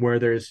thinking, where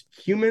there's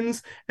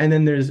humans and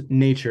then there's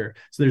nature.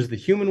 So there's the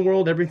human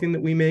world, everything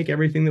that we make,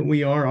 everything that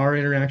we are, our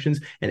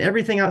interactions, and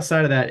everything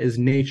outside of that is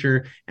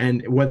nature.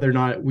 And whether or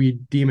not we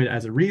deem it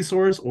as a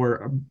resource or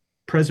a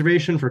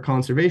preservation for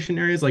conservation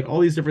areas, like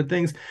all these different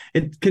things,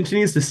 it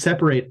continues to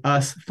separate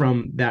us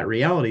from that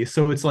reality.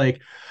 So it's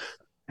like,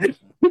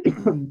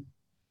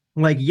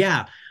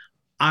 yeah,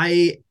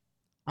 I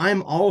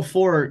I'm all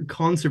for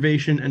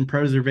conservation and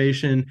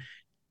preservation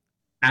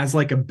as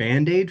like a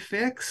band-aid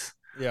fix.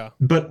 Yeah.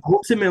 But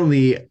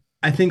ultimately,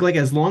 I think like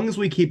as long as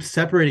we keep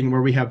separating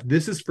where we have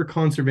this is for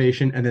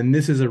conservation and then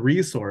this is a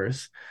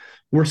resource,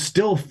 we're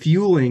still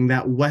fueling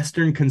that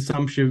Western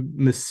consumption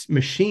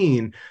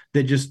machine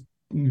that just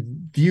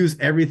views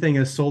everything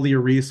as solely a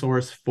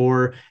resource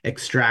for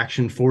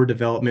extraction, for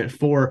development,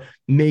 for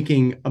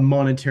making a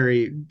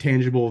monetary,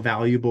 tangible,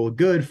 valuable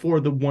good for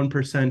the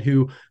 1%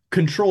 who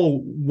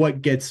control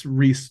what gets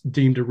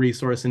deemed a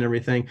resource and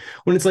everything.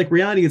 When it's like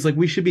reality, it's like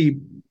we should be,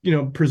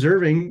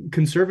 preserving,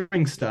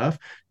 conserving stuff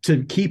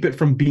to keep it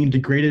from being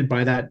degraded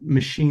by that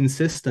machine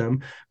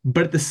system.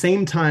 But at the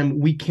same time,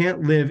 we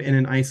can't live in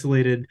an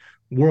isolated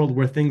world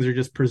where things are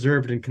just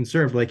preserved and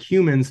conserved. Like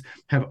humans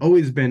have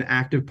always been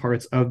active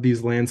parts of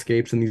these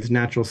landscapes and these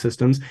natural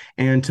systems,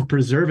 and to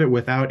preserve it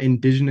without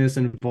indigenous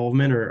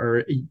involvement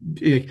or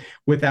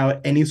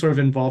without any sort of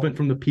involvement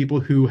from the people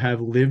who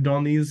have lived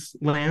on these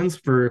lands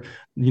for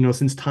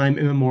since time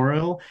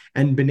immemorial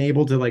and been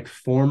able to like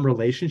form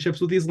relationships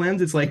with these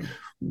lands, it's like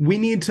we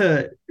need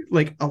to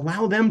like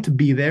allow them to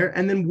be there,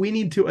 and then we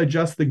need to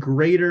adjust the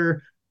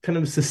greater kind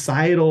of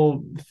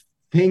societal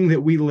thing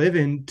that we live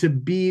in to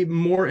be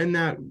more in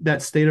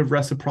that state of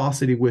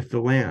reciprocity with the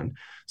land.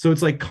 So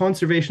it's like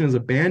conservation is a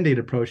band-aid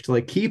approach to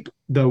like keep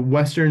the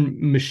Western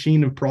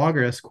machine of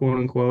progress, quote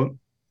unquote,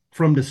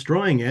 from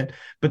destroying it.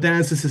 But then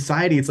as a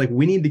society, it's like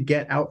we need to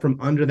get out from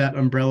under that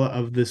umbrella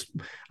of this,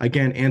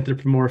 again,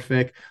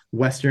 anthropomorphic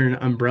Western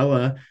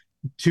umbrella,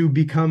 to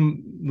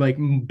become like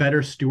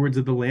better stewards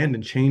of the land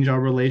and change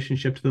our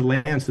relationship to the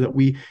land, so that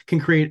we can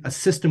create a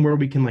system where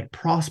we can like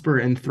prosper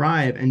and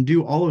thrive and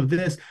do all of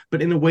this,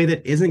 but in a way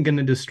that isn't going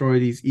to destroy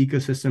these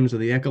ecosystems or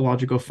the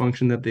ecological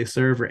function that they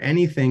serve or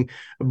anything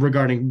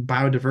regarding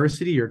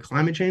biodiversity or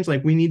climate change.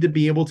 Like we need to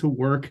be able to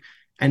work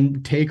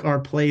and take our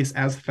place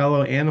as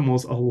fellow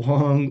animals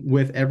along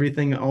with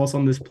everything else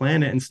on this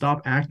planet, and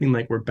stop acting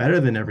like we're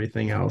better than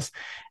everything else.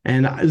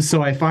 And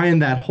so I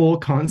find that whole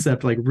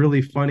concept like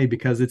really funny,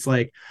 because it's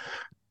like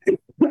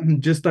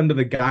just under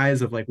the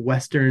guise of like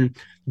Western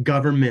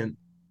government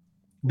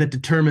that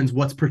determines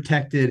what's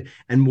protected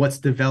and what's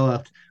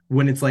developed,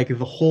 when it's like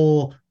the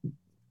whole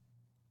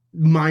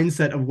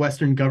mindset of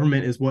Western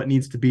government is what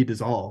needs to be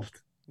dissolved.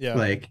 Yeah.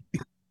 Like,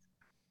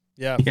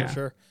 Yeah, for yeah.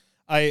 sure.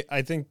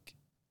 I think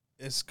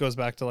this goes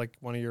back to like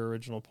one of your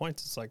original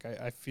points. It's like,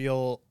 I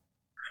feel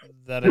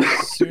that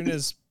as soon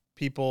as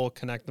people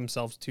connect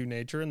themselves to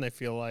nature and they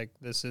feel like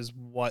this is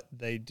what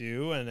they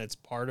do and it's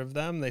part of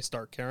them, they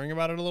start caring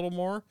about it a little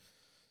more.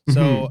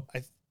 So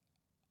Mhm.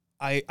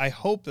 I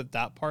hope that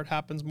that part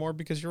happens more,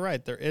 because you're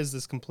right. There is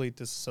this complete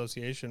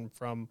disassociation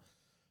from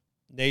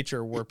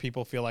nature where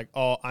people feel like,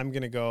 oh, I'm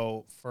going to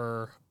go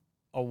for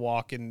a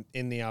walk in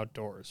the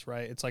outdoors,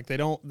 right? It's like they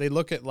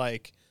look at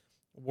like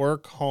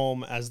work,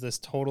 home as this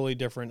totally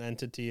different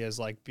entity, as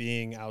like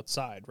being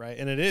outside, right?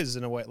 And it is,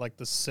 in a way, like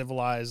the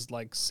civilized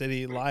like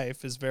city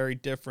life is very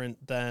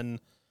different than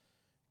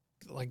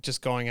like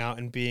just going out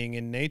and being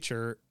in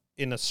nature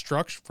in a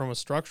structure, from a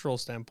structural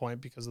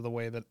standpoint, because of the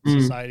way that Mm.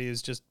 society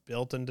is just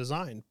built and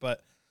designed.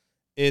 But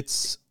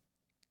it's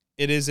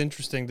it is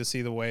interesting to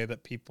see the way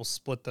that people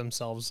split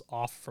themselves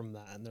off from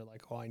that, and they're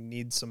like, oh, I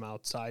need some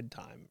outside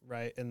time,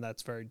 right? And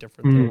that's very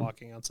different than Mm.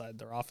 walking outside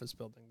their office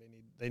building.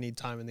 They need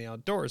time in the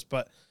outdoors.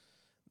 But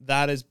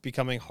that is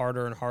becoming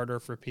harder and harder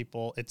for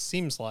people, it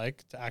seems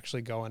like, to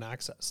actually go and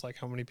access. Like,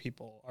 how many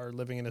people are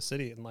living in a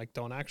city and like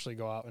don't actually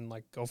go out and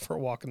like go for a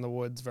walk in the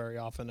woods very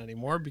often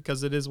anymore,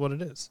 because it is what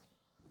it is.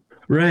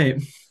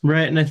 Right,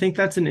 right. And I think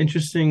that's an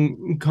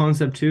interesting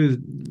concept too,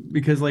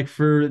 because like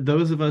for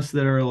those of us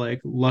that are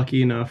like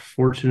lucky enough,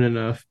 fortunate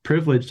enough,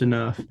 privileged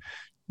enough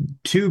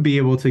to be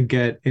able to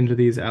get into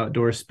these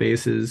outdoor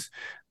spaces,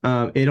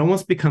 it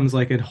almost becomes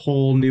like a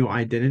whole new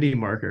identity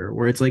marker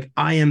where it's like,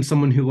 I am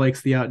someone who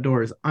likes the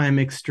outdoors. I'm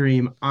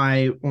extreme.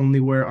 I only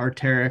wear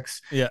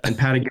Arc'teryx Yeah. and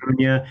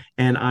Patagonia,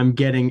 and I'm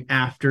getting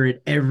after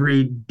it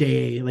every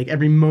day, like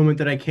every moment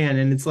that I can.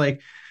 And it's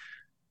like,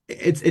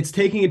 it's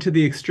taking it to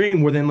the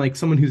extreme where then like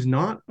someone who's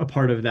not a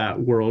part of that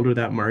world or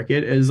that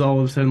market is all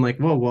of a sudden like,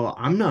 well,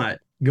 I'm not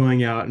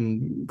going out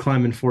and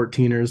climbing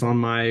 14ers on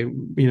my,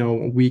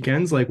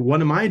 weekends. Like,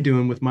 what am I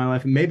doing with my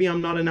life? And maybe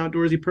I'm not an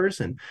outdoorsy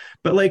person.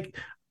 But like,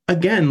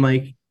 again,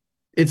 like,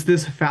 it's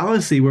this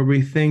fallacy where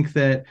we think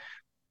that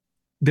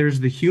there's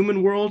the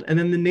human world and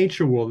then the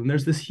nature world, and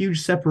there's this huge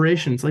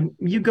separation. It's like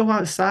you go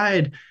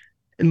outside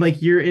and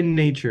like you're in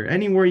nature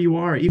anywhere you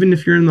are, even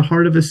if you're in the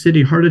heart of a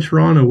city, heart of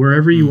Toronto,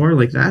 wherever you Mm. are,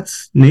 like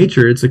that's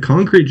nature. It's a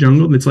concrete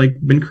jungle that's like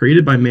been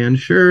created by man,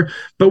 sure,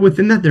 but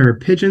within that there are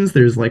pigeons,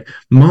 there's like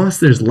moss,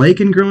 there's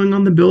lichen growing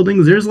on the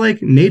buildings, there's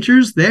like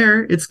nature's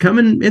there, it's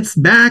coming, it's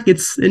back, it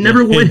Yeah.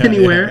 never went Yeah. Yeah.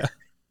 anywhere.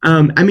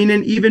 Yeah. I mean,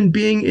 and even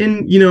being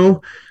in,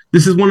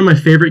 this is one of my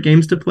favorite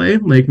games to play,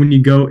 like when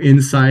you go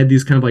inside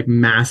these kind of like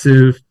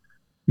massive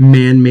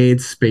man-made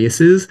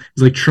spaces,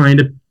 is like trying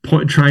to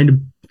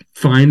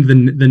find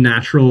the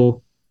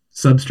natural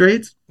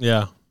substrates.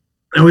 Yeah.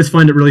 I always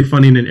find it really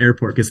funny in an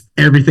airport because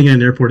everything in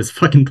an airport is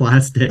fucking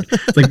plastic.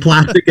 It's like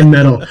plastic and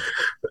metal.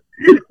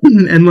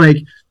 And like,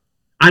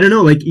 I don't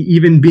know, like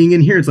even being in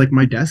here, it's like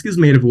my desk is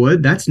made of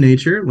wood. That's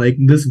nature. Like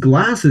this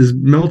glass is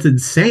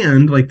melted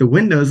sand. Like the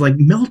windows, like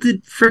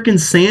melted freaking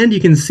sand.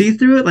 You can see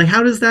through it. Like,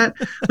 how does that,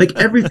 like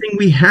everything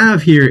we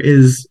have here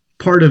is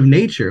part of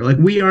nature. Like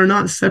we are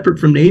not separate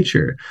from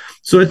nature.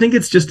 So I think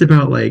it's just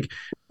about like,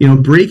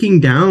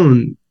 breaking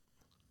down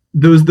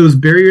those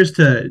barriers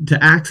to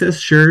access,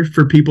 sure,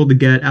 for people to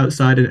get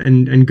outside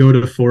and go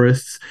to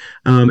forests,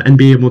 and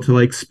be able to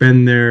like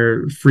spend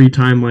their free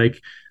time, quote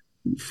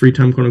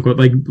unquote,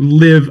 like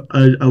live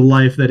a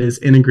life that is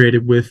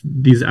integrated with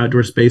these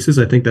outdoor spaces.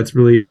 I think that's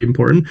really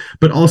important,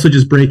 but also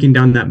just breaking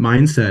down that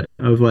mindset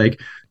of like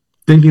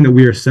thinking that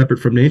we are separate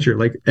from nature.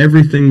 Like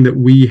everything that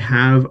we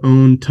have,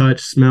 own,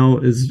 touch, smell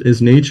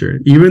is nature.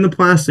 Even the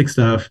plastic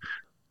stuff,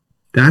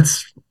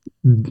 that's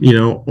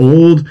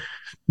old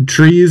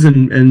trees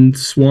and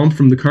swamp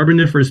from the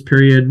Carboniferous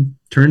period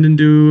turned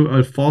into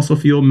a fossil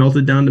fuel,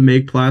 melted down to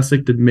make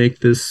plastic, to make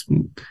this,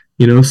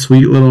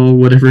 sweet little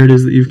whatever it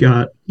is that you've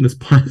got, this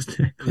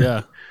plastic.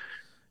 Yeah.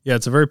 Yeah.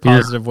 It's a very Yeah.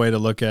 positive way to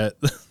look at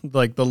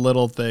like the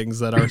little things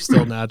that are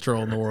still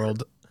natural in the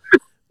world.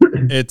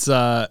 It's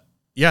yeah,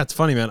 it's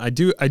funny, man. I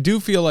do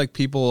feel like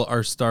people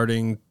are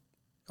starting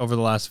over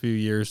the last few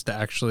years to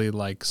actually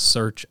like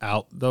search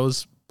out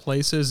those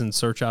places and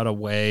search out a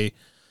way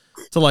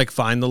to like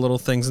find the little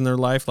things in their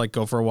life, like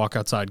go for a walk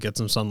outside, get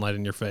some sunlight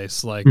in your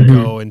face, like Mm-hmm.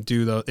 go and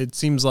do the, it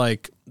seems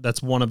like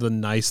that's one of the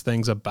nice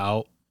things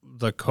about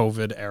the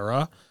COVID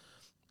era,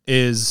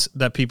 is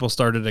that people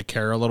started to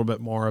care a little bit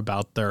more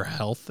about their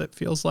health, it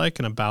feels like,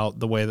 and about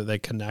the way that they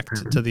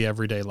connect to the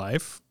everyday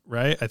life,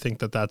 right? I think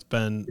that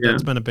Yeah.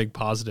 that's been a big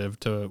positive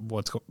to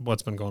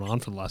what's been going on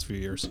for the last few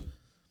years.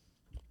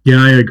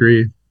 Yeah, I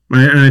agree.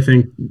 And I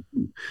think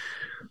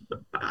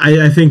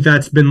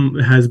has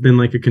been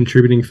like a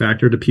contributing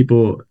factor to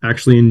people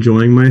actually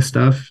enjoying my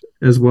stuff,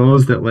 as well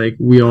as that like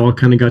we all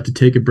kind of got to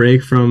take a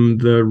break from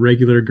the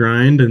regular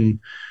grind and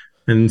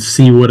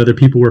see what other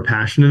people were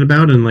passionate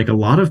about. And like a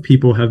lot of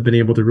people have been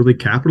able to really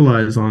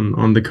capitalize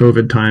on the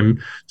COVID time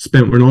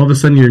spent, when all of a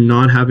sudden you're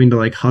not having to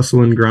like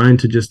hustle and grind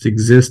to just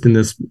exist in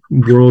this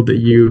world that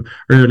you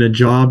are in, a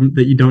job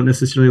that you don't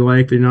necessarily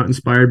like, that you're not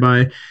inspired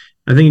by.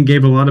 I think it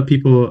gave a lot of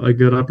people a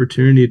good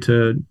opportunity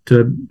to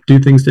do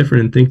things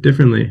different and think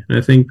differently. And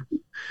I think,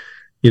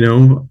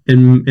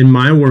 in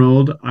my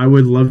world, I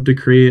would love to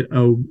create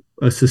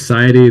a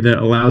society that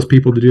allows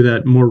people to do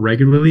that more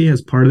regularly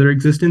as part of their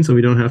existence, so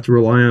we don't have to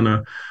rely on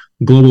a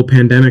global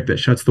pandemic that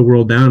shuts the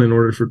world down in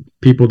order for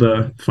people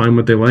to find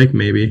what they like,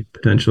 maybe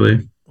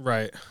potentially.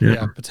 Right. Yeah.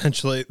 Yeah,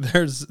 potentially.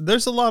 There's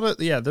a lot of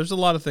there's a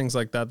lot of things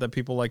like that that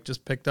people like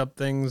just picked up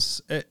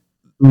things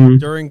Mhm.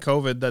 during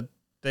COVID that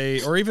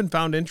they or even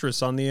found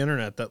interests on the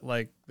internet that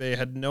like they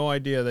had no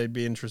idea they'd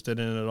be interested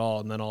in it at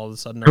all, and then all of a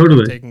sudden are like,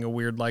 Totally. taking a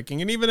weird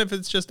liking. And even if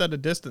it's just at a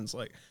distance,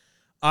 like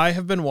I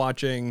have been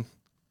watching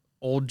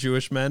old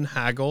Jewish men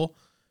haggle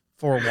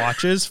for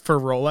watches for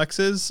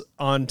Rolexes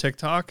on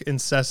TikTok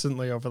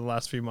incessantly over the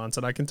last few months.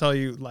 And I can tell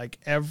you like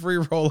every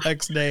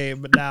Rolex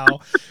name now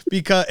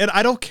because, and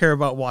I don't care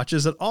about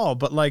watches at all,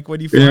 but like when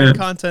you find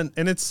content,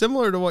 and it's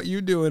similar to what you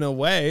do in a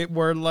way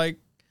where like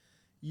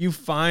you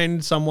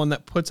find someone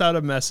that puts out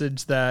a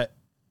message that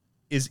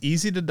is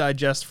easy to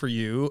digest for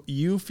you,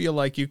 you feel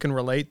like you can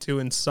relate to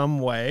in some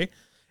way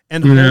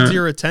and holds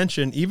your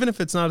attention, even if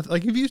it's not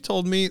like if you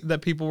told me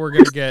that people were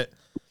going to get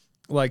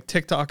like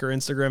TikTok or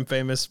Instagram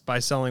famous by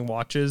selling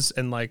watches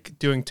and like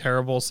doing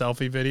terrible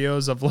selfie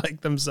videos of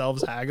like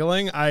themselves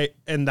haggling,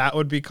 and that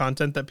would be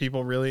content that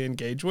people really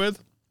engage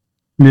with.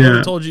 I would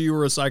have told you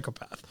were a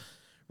psychopath,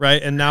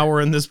 right? And now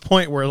we're in this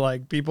point where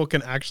like people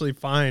can actually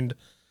find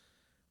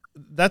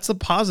that's a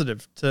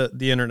positive to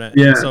the internet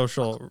and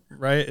social,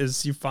 right?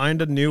 Is you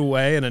find a new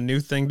way and a new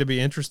thing to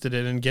be interested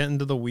in and get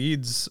into the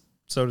weeds,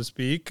 so to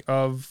speak,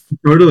 of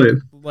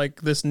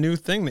like this new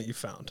thing that you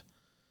found.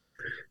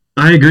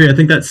 I agree. I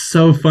think that's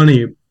so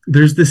funny.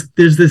 There's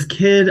this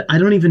kid, I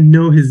don't even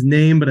know his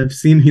name, but I've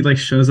seen he like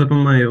shows up on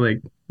my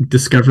like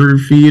Discover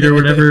feed or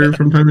whatever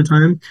from time to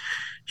time.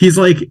 He's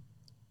like,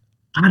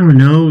 I don't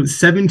know,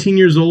 17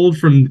 years old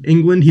from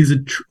England. He's a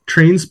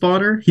train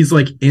spotter. He's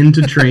like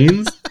into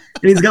trains.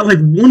 And he's got like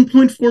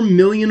 1.4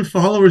 million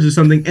followers or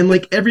something. And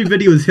like every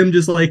video is him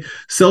just like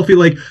selfie,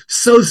 like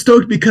so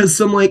stoked because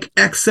some like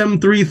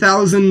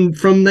XM3000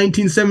 from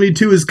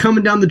 1972 is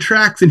coming down the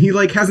tracks and he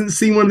like hasn't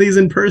seen one of these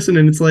in person.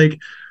 And it's like,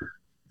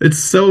 it's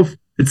so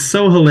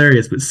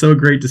hilarious, but so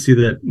great to see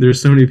that there's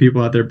so many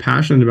people out there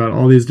passionate about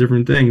all these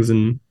different things.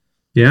 And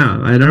yeah,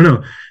 I don't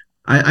know.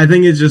 I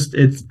think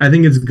I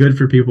think it's good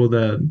for people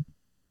to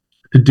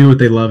do what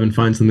they love and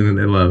find something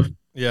that they love.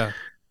 Yeah.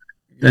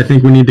 I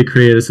think we need to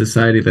create a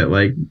society that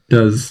like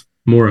does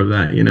more of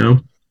that, you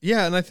know?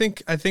 Yeah, and I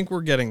think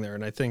we're getting there.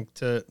 And I think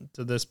to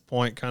this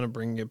point, kind of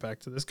bringing it back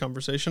to this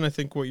conversation, I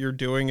think what you're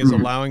doing is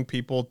allowing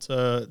people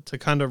to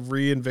kind of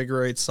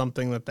reinvigorate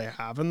something that they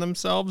have in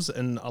themselves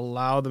and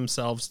allow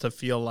themselves to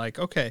feel like,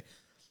 okay,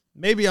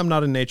 maybe I'm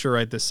not in nature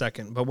right this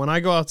second, but when I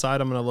go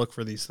outside, I'm going to look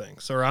for these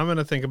things, or I'm going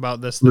to think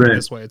about this thing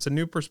this way. It's a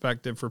new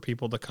perspective for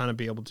people to kind of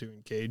be able to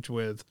engage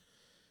with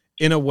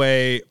in a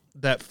way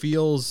that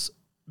feels,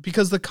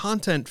 because the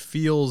content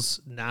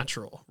feels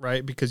natural,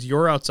 right? Because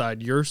you're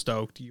outside, you're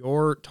stoked,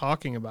 you're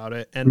talking about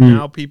it. And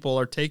now people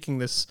are taking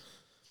this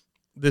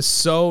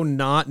so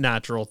not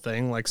natural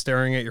thing, like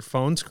staring at your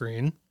phone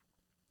screen,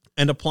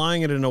 and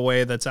applying it in a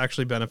way that's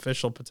actually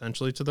beneficial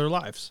potentially to their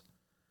lives.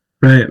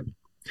 Right.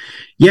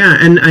 Yeah.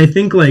 And I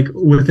think like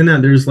within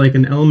that, there's like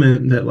an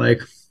element that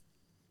like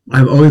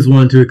I've always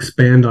wanted to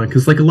expand on,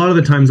 because like a lot of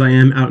the times I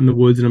am out in the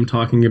woods and I'm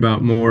talking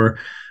about more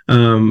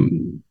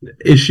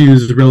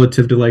issues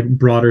relative to like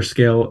broader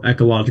scale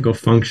ecological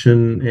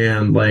function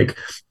and like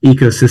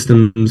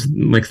ecosystems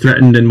like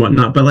threatened and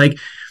whatnot. But like,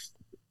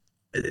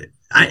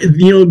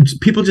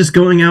 people just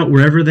going out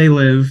wherever they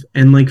live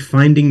and like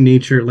finding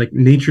nature, like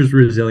nature's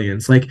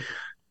resilience. Like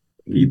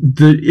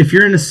if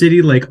you're in a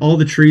city, like all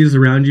the trees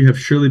around you have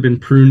surely been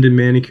pruned and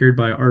manicured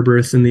by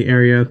arborists in the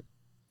area.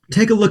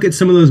 Take a look at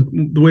some of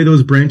the way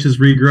those branches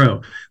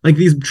regrow. Like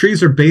these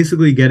trees are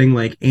basically getting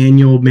like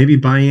annual,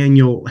 maybe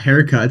biannual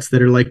haircuts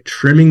that are like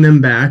trimming them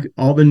back,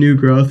 all the new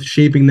growth,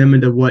 shaping them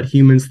into what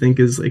humans think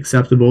is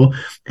acceptable.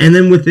 And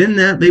then within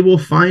that, they will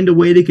find a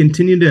way to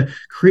continue to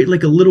create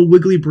like a little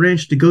wiggly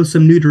branch to go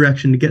some new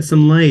direction, to get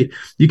some light.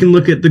 You can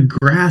look at the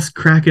grass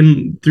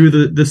cracking through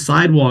the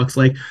sidewalks,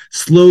 like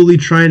slowly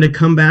trying to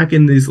come back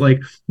in these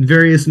like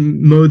various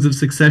modes of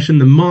succession,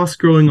 the moss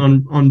growing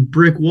on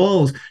brick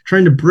walls,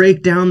 trying to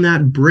break down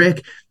that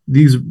brick,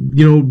 these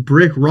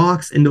brick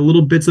rocks into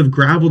little bits of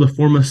gravel to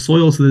form a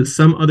soil so that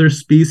some other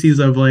species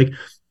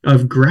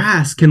of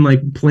grass can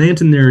like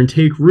plant in there and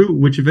take root,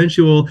 which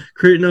eventually will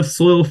create enough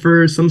soil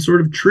for some sort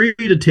of tree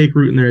to take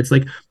root in there. It's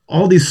like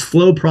all these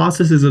slow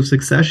processes of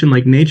succession.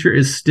 Like nature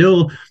is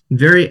still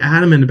very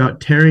adamant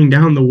about tearing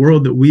down the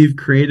world that we've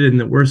created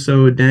and that we're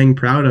so dang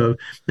proud of.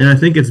 And I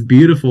think it's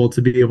beautiful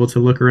to be able to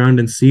look around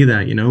and see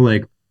that,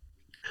 like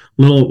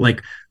little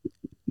like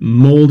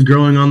mold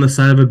growing on the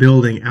side of a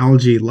building,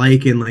 algae,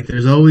 lichen, like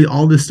there's always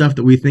all this stuff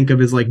that we think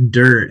of as like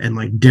dirt and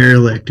like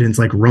derelict and it's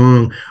like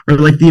wrong, or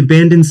like the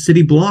abandoned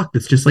city block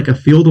that's just like a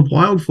field of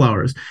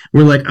wildflowers.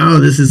 We're like, oh,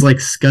 this is like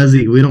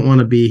scuzzy, we don't want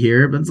to be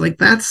here, but it's like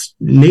that's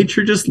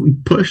nature just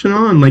pushing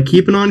on, like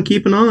keeping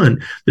on.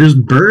 There's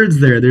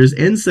birds there, there's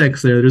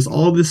insects there, there's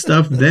all this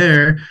stuff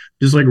there,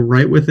 just like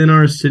right within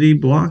our city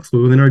blocks,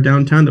 within our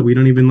downtown, that we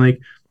don't even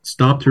like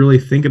stop to really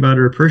think about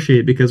or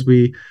appreciate because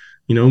we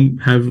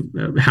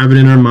have it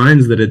in our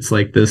minds that it's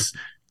like this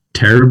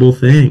terrible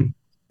thing,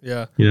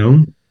 Yeah. you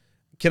know?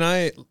 Can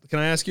I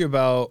ask you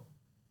about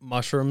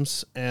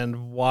mushrooms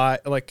and why,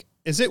 like,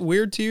 is it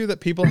weird to you that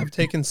people have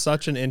taken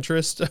such an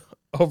interest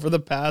over the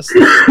past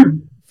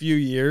few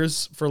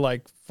years for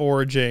like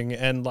foraging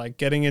and like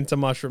getting into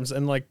mushrooms?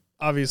 And like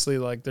obviously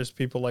like there's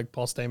people like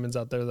Paul Stamens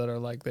out there that are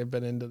like they've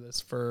been into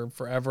this for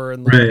forever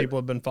and like Right. people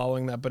have been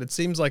following that, but it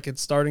seems like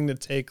it's starting to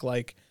take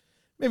like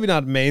maybe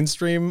not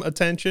mainstream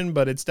attention,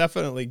 but it's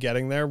definitely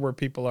getting there where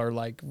people are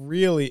like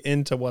really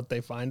into what they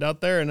find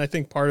out there. And I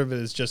think part of it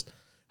is just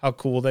how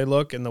cool they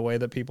look and the way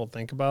that people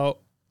think about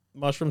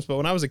mushrooms. But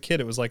when I was a kid,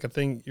 it was like a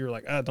thing you're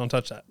like, don't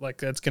touch that. Like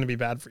that's going to be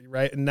bad for you.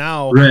 Right. And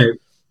now Right.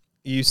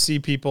 you see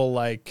people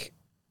like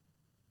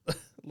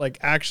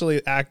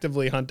actually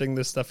actively hunting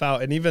this stuff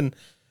out. And even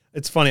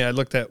it's funny. I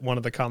looked at one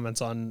of the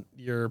comments on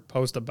your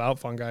post about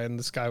fungi and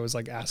this guy was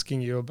like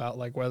asking you about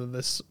like whether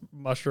this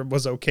mushroom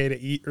was okay to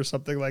eat or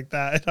something like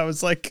that. And I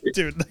was like,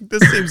 dude, like,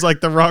 this seems like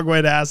the wrong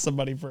way to ask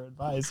somebody for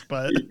advice,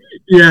 but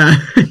Yeah.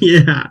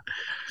 Yeah.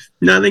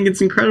 No, I think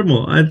it's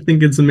incredible. I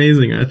think it's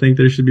amazing. I think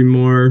there should be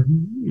more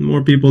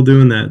people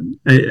doing that.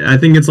 I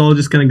think it's all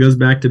just kind of goes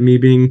back to me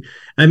being,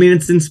 I mean,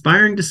 it's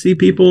inspiring to see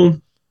people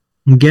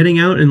getting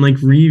out and like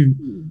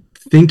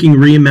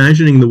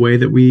reimagining the way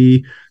that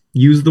we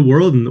use the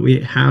world and that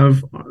we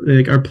have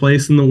like our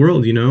place in the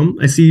world.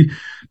 I see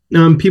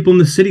people in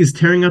the cities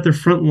tearing out their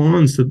front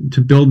lawns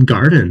to build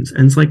gardens,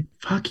 and it's like,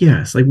 fuck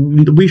yes, like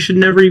we should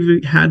never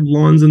even had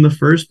lawns in the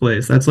first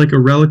place. That's like a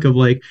relic of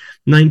like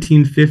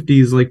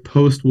 1950s like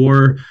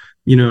post-war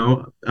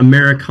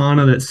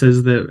Americana that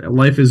says that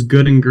life is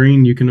good and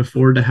green. You can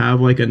afford to have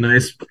like a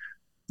nice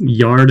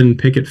yard and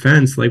picket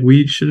fence. Like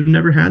we should have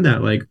never had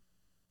that. Like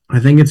I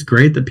think it's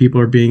great that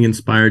people are being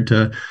inspired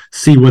to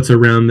see what's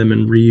around them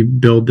and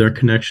rebuild their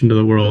connection to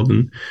the world.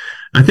 And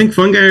I think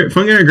fungi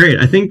are great.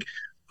 I think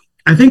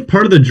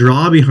part of the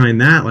draw behind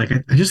that, like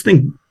I just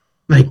think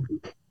like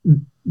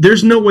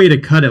there's no way to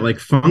cut it. Like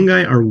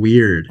fungi are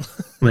weird.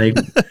 Like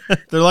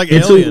they're like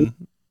alien.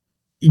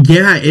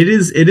 Yeah, it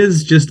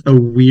is just a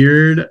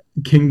weird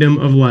kingdom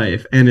of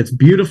life, and it's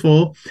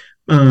beautiful.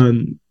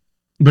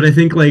 But I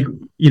think like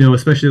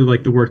especially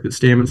like the work that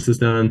Stamets has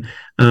done,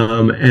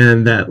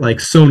 and that like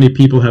so many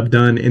people have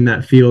done in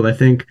that field, I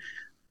think,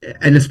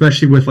 and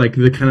especially with like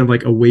the kind of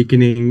like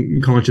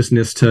awakening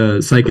consciousness to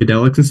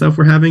psychedelics and stuff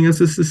we're having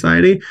as a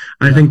society,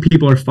 I think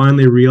people are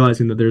finally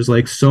realizing that there's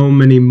like so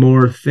many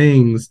more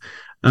things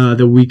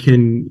that we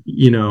can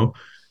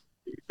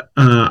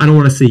I don't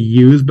want to say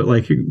use, but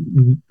like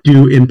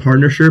do in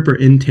partnership or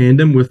in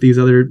tandem with these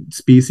other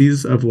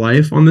species of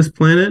life on this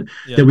planet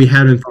that we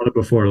haven't thought of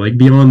before. Like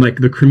beyond like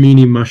the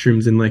cremini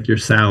mushrooms in like your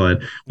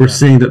salad, we're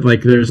seeing that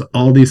like there's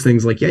all these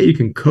things like, yeah, you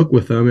can cook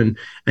with them and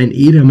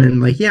eat them.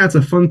 And like, yeah, it's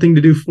a fun thing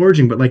to do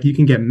foraging, but like you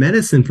can get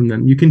medicine from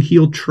them. You can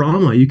heal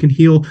trauma. You can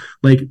heal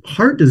like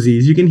heart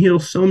disease. You can heal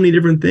so many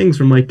different things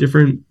from like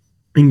different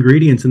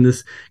ingredients in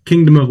this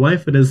kingdom of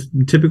life that has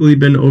typically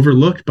been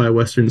overlooked by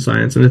Western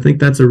science. And I think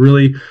that's a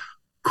really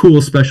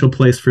cool, special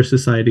place for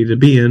society to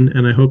be in.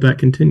 And I hope that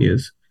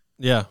continues.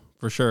 Yeah,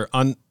 for sure.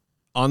 On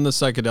the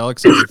psychedelic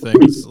side of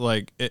things,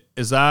 like,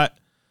 is that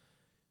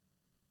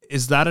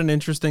an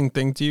interesting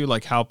thing to you?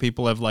 Like how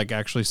people have like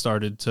actually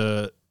started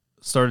to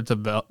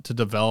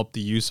develop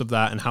the use of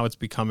that and how it's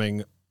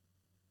becoming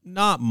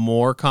not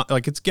more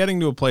like it's getting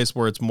to a place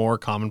where it's more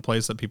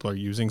commonplace that people are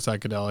using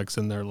psychedelics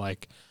and they're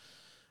like,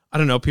 I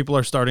don't know, people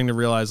are starting to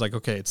realize like,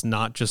 okay, it's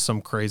not just some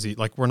crazy,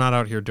 like we're not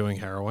out here doing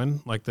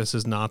heroin. Like this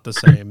is not the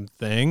same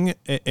thing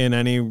in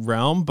any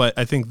realm. But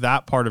I think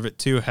that part of it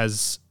too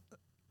has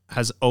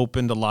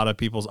opened a lot of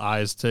people's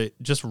eyes to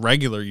just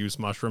regular use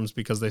mushrooms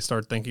because they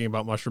start thinking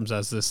about mushrooms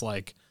as this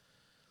like,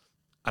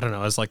 I don't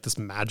know, as like this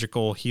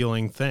magical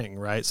healing thing,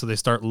 right? So they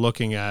start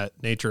looking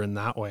at nature in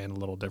that way in a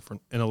little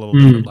different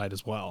light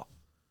as well.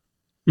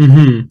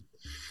 Mm-hmm.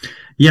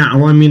 Yeah.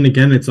 Well, I mean,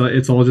 again, it's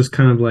all just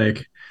kind of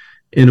like,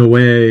 in a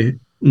way,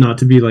 not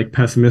to be like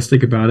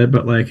pessimistic about it,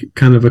 but like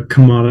kind of a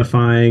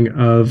commodifying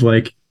of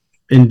like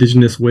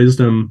indigenous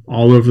wisdom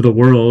all over the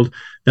world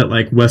that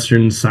like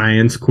Western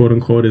science, quote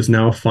unquote, is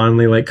now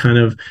finally like kind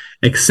of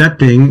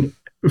accepting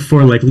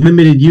for like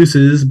limited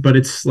uses. But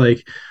it's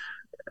like,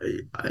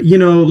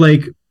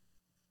 like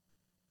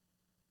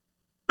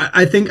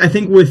I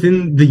think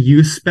within the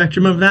use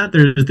spectrum of that,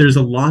 there's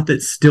a lot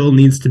that still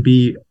needs to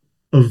be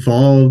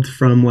evolved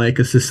from like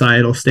a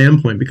societal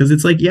standpoint, because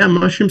it's like, yeah,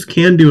 mushrooms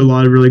can do a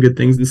lot of really good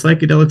things and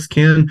psychedelics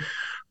can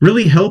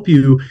really help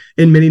you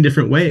in many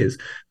different ways,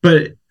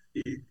 but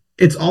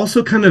it's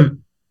also kind of,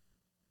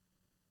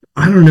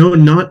 I don't know,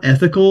 not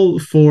ethical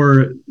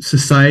for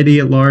society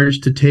at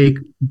large to take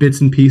bits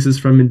and pieces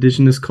from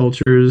indigenous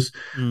cultures,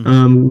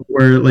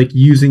 where like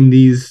using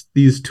these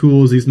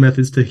tools, these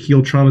methods to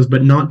heal traumas,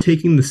 but not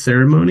taking the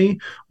ceremony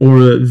or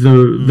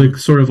the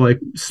sort of like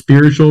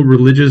spiritual,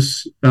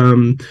 religious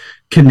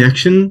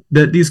connection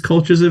that these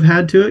cultures have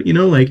had to it.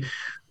 Like,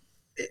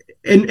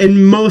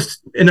 and most,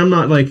 and I'm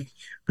not like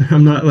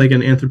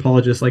an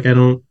anthropologist. Like I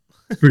don't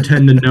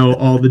pretend to know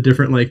all the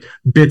different like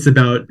bits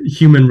about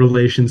human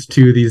relations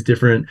to these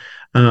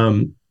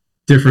um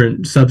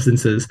different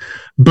substances.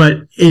 But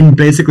in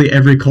basically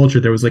every culture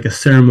there was like a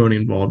ceremony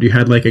involved. You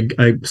had like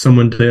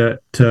someone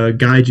to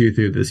guide you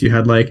through this. You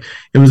had like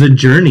it was a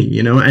journey,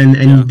 you know, Yeah.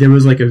 and there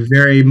was like a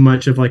very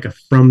much of like a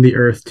from the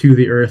earth to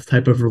the earth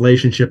type of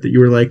relationship that you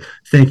were like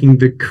thanking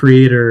the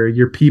creator,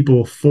 your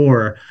people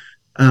for.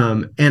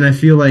 And I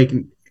feel like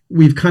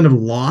we've kind of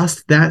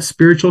lost that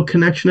spiritual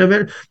connection of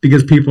it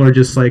because people are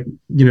just like,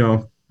 you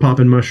know,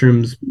 popping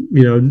mushrooms,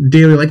 you know,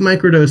 daily, like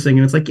microdosing.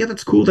 And it's like, yeah,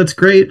 that's cool. That's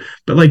great.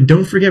 But like,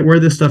 don't forget where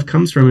this stuff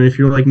comes from. And if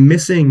you're like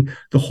missing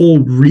the whole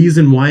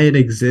reason why it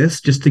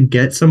exists just to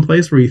get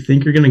someplace where you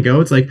think you're going to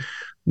go, it's like,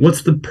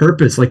 what's the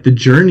purpose? Like the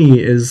journey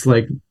is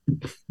like,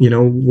 you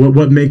know,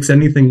 what makes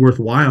anything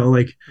worthwhile?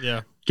 Like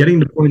Yeah. getting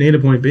to point A to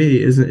point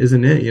B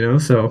isn't it, you know?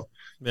 So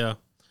Yeah.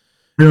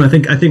 you know, I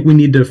think we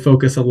need to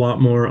focus a lot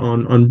more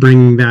on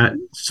bringing that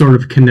sort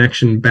of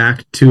connection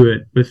back to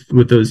it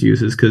with those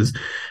uses because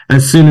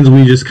as soon as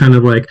we just kind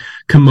of like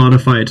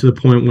commodify it to the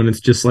point when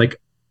it's just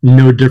like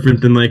no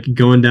different than like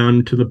going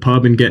down to the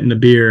pub and getting a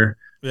beer,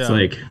 it's Yeah.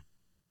 like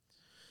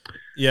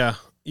Yeah.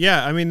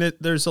 Yeah. I mean,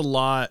 there's a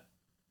lot.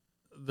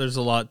 There's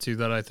a lot to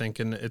that, I think,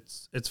 and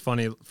it's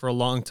funny. For a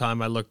long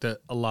time, I looked at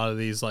a lot of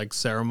these like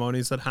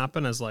ceremonies that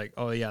happen as like,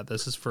 oh yeah,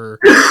 this is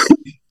for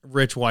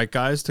rich white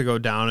guys to go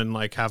down and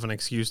like have an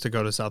excuse to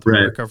go to South right,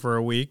 America for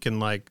a week and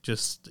like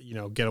just, you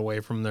know, get away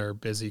from their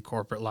busy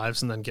corporate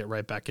lives and then get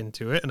right back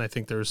into it. And I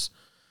think there's,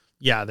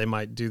 yeah, they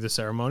might do the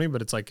ceremony,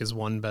 but it's like, is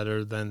one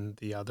better than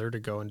the other to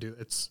go and do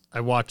it's,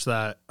 I watched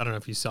that. I don't know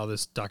if you saw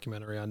this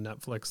documentary on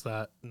Netflix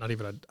that I don't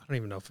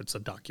even know if it's a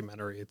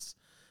documentary. It's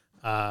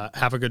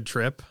Have a Good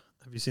Trip.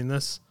 Have you seen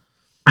this?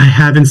 I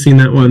haven't seen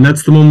that one.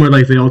 That's the one where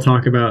like they all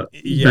talk about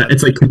Yeah, that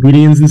it's like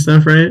comedians and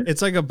stuff, right?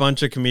 it's like a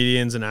bunch of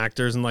comedians and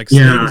actors and like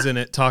Yeah. Sting's in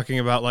it talking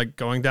about like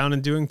going down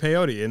and doing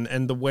peyote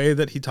and the way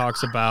that he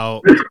talks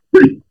about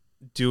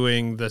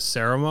doing the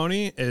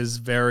ceremony is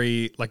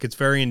very like it's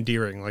very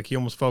endearing. Like he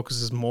almost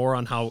focuses more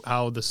on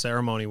how the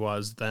ceremony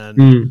was than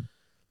Mm,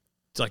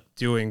 like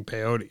doing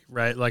peyote,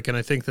 right? Like, and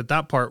I think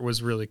that part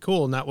was really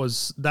cool, and that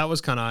was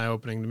kind of eye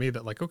opening to me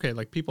that like okay,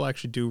 like people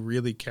actually do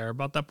really care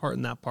about that part,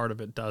 and that part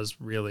of it does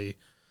really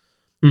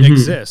mm-hmm.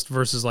 exist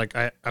versus like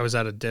I was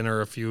at a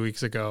dinner a few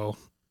weeks ago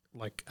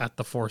like at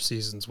the Four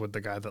Seasons with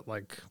the guy that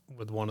like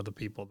with one of the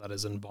people that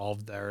is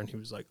involved there and he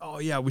was like, oh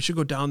yeah, we should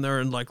go down there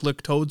and like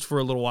lick toads for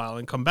a little while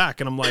and come back.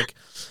 And I'm like,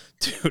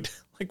 dude,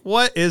 like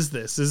what is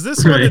this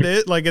what Right. it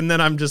is? Like, and then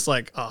I'm just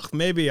like, oh,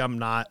 maybe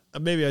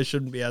I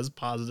shouldn't be as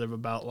positive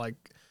about like,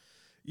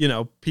 you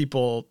know,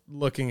 people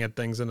looking at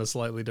things in a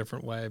slightly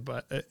different way,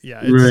 but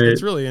yeah,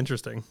 it's Right. really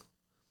interesting.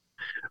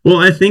 Well,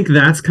 I think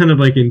that's kind of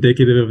like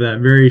indicative of that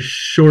very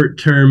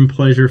short-term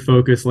pleasure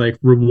focused, like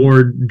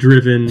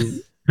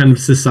reward-driven kind of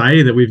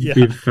society that Yeah,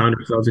 we've found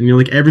ourselves in. You know,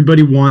 like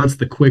everybody wants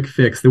the quick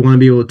fix. They want to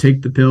be able to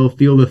take the pill,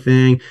 feel the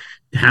thing,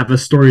 have a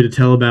story to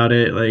tell about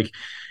it. Like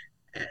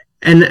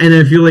and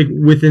I feel like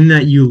within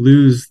that you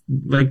lose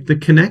like the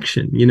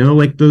connection, you know,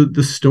 like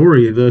the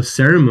story, the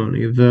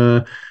ceremony,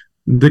 the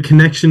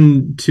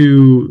connection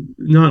to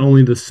not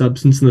only the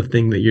substance and the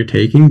thing that you're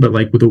taking, but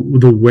like with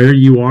the where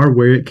you are,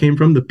 where it came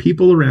from, the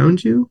people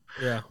around you.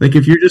 yeah, Like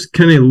if you're just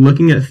kind of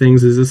looking at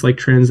things as this like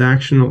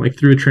transactional, like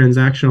through a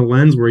transactional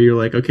lens where you're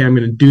like, okay, I'm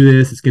going to do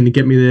this, it's going to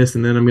get me this,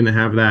 and then I'm going to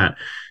have that.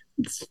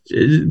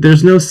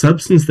 There's no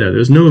substance there.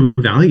 There's no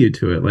value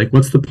to it. Like,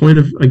 what's the point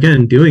of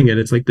again doing it?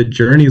 It's like the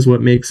journey is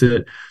what makes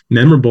it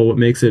memorable. What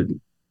makes it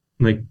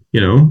like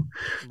you know,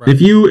 right,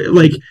 if you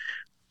like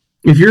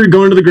if you're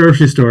going to the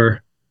grocery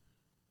store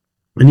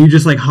and you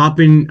just like hop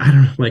in, I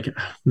don't know, like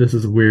this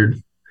is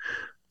weird.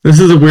 This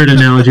is a weird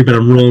analogy, but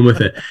I'm rolling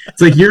with it.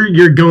 It's like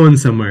you're going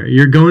somewhere.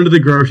 You're going to the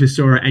grocery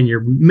store, and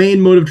your main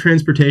mode of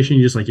transportation,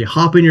 you just like you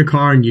hop in your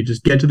car and you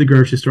just get to the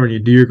grocery store and you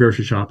do your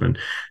grocery shopping,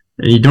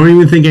 and you don't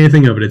even think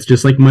anything of it. It's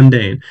just like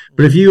mundane.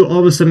 But if you all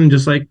of a sudden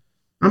just like,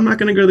 I'm not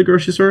gonna go to the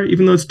grocery store,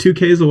 even though it's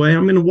 2Ks away,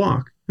 I'm gonna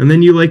walk, and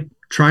then you like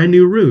try a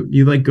new route.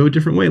 You like go a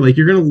different way. Like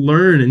you're gonna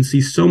learn and see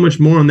so much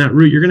more on that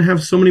route. You're gonna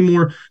have so many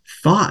more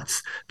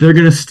thoughts. They're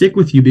gonna stick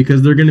with you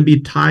because they're gonna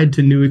be tied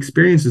to new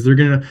experiences. You're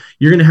going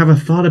to have a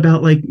thought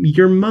about like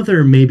your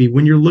mother maybe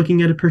when you're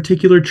looking at a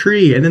particular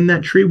tree, and then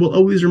that tree will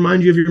always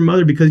remind you of your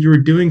mother because you were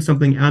doing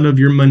something out of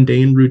your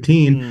mundane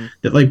routine mm,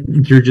 that like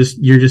you're just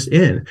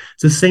in.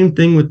 It's the same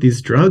thing with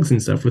these drugs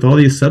and stuff, with all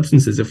these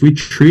substances. If we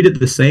treat it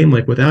the same,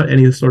 like without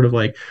any sort of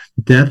like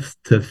depth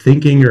to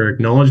thinking or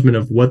acknowledgement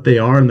of what they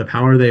are and the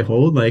power they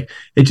hold, like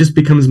it just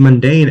becomes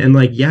mundane. And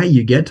like yeah,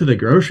 you get to the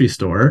grocery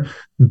store,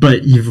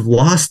 but you've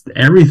lost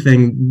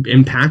everything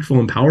impactful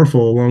and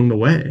powerful along the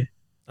way.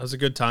 that was a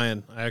good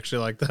tie-in. I actually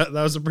like that.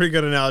 That was a pretty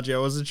good analogy. I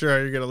wasn't sure how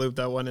you're gonna loop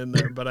that one in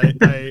there, but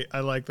I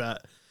like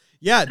that.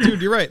 Yeah,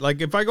 dude, you're right.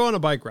 Like if I go on a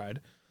bike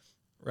ride,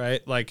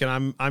 right? Like,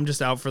 and I'm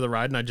just out for the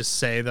ride, and I just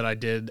say that I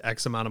did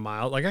X amount of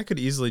miles. Like I could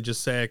easily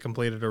just say I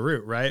completed a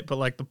route, right? But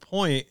like the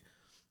point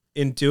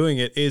in doing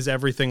it is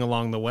everything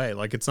along the way.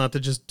 Like it's not to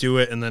just do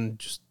it and then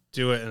just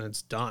do it and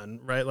it's done,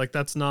 right? Like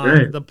that's not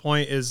Right. the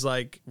point. Is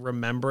like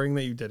remembering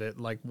that you did it,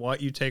 like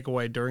what you take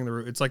away during the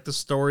route. It's like the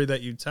story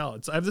that you tell.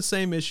 I have the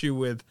same issue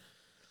with.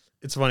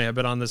 It's funny. I've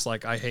been on this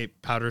like I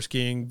hate powder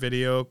skiing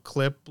video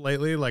clip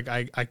lately. Like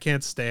I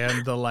can't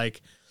stand the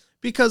like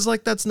because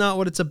like that's not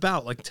what it's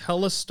about. Like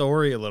tell a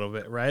story a little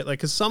bit, right?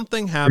 Like cuz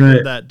something happened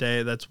Right. that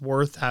day that's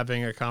worth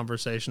having a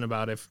conversation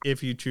about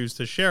if you choose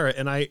to share it.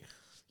 And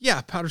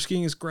yeah, powder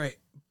skiing is great.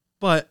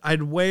 But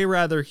I'd way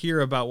rather hear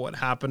about what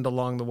happened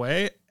along the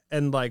way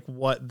and like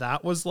what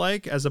that was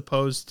like as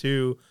opposed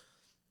to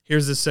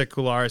here's the sick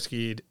couloir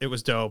skied. It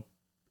was dope.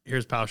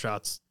 Here's pow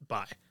shots.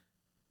 Bye.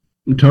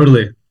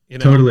 Totally. You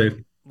know?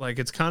 Totally. Like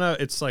it's kind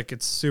of it's like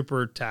it's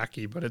super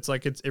tacky, but it's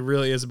like it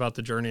really is about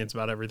the journey. It's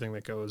about everything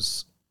that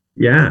goes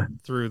Yeah.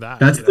 through that,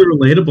 That's the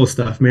relatable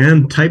stuff,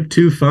 man. Type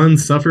 2 fun,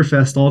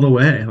 sufferfest all the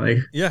way. Like,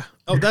 yeah.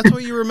 Oh, that's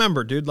what you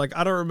remember, dude. Like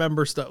I don't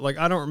remember stuff. Like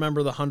I don't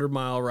remember the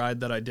 100-mile ride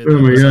that I did oh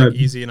that my was like God.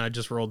 easy and I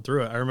just rolled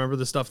through it. I remember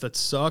the stuff that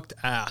sucked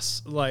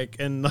ass. Like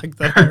and like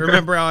that. I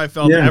remember how I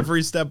felt Yeah.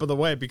 every step of the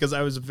way because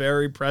I was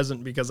very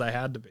present because I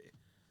had to be.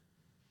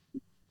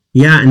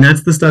 Yeah, and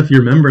that's the stuff you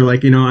remember.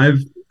 Like,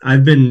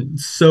 I've been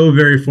so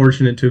very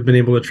fortunate to have been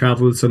able to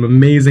travel to some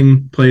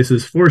amazing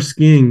places for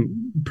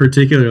skiing,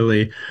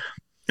 particularly.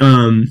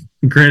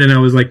 Granted, I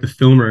was like the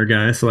filmer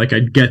guy, so like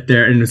I'd get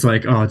there and it's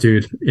like, oh,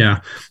 dude, yeah,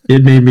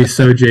 it made me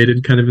so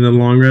jaded, kind of in the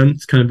long run.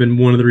 It's kind of been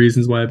one of the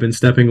reasons why I've been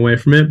stepping away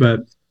from it.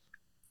 But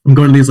I'm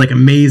going to these like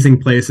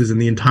amazing places in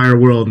the entire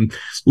world, and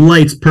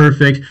lights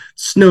perfect,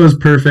 snow's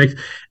perfect,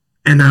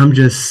 and I'm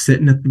just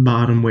sitting at the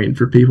bottom waiting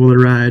for people to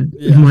ride. I'm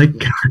Yeah. like,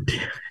 God damn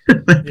it.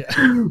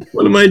 Yeah.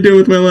 What am I doing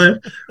with my life?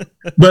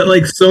 But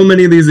like so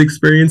many of these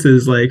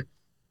experiences, like,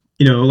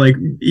 like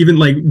even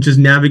like just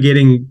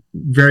navigating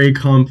very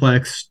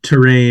complex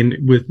terrain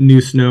with new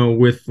snow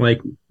with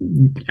like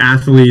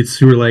athletes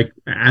who are like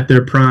at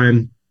their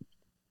prime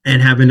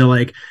and having to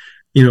like,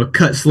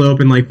 cut slope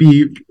and like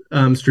be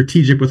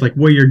strategic with like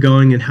where you're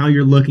going and how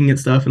you're looking at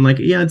stuff. And like,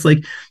 yeah, it's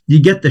like you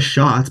get the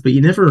shots, but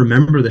you never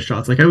remember the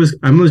shots. Like I was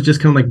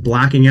just kind of like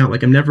blacking out.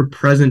 Like I'm never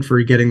present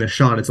for getting the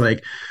shot. It's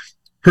like,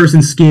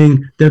 person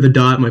skiing, they're the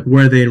dot. I'm like,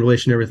 where are they in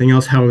relation to everything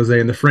else? How is they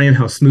in the frame?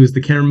 How smooth is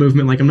the camera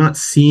movement? Like, I'm not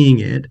seeing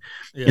it.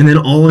 Yeah. And then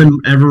all I'm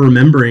ever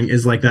remembering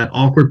is like that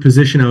awkward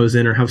position I was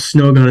in, or how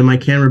snow got in my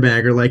camera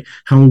bag, or like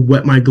how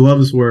wet my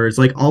gloves were. It's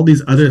like all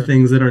these other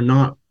things that are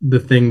not the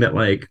thing that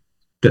like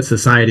that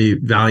society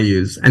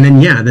values. And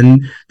then yeah,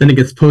 then it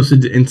gets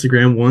posted to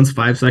Instagram once,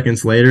 5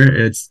 seconds later,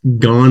 it's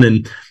gone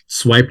and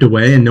swiped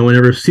away, and no one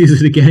ever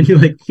sees it again. You're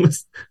like, what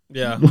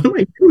am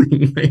I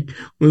doing? Like,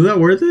 was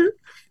that worth it?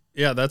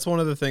 Yeah, that's one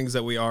of the things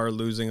that we are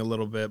losing a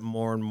little bit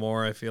more and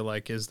more, I feel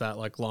like, is that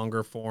like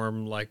longer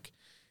form, like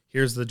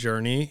here's the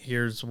journey,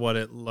 here's what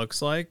it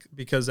looks like,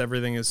 because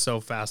everything is so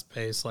fast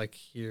paced, like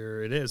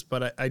here it is.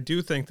 But I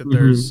do think that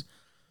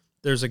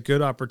there's a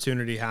good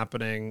opportunity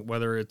happening,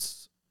 whether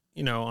it's,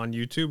 on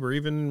YouTube or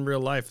even in real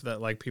life, that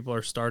like people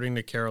are starting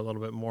to care a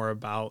little bit more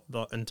about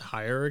the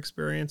entire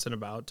experience and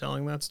about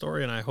telling that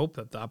story. And I hope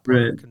that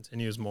part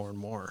continues more and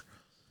more.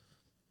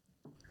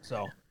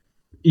 So,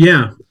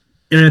 yeah.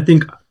 And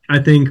I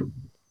think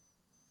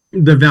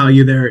the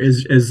value there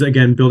is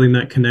again building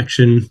that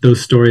connection,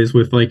 those stories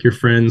with like your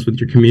friends, with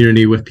your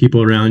community, with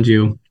people around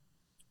you,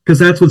 because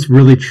that's what's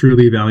really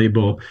truly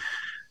valuable.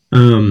 I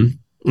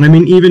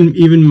mean,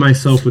 even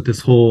myself with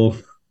this whole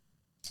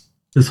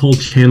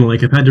channel,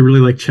 like I've had to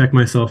really like check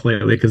myself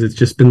lately, because it's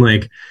just been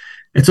like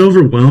it's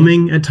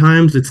overwhelming at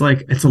times. It's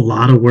like it's a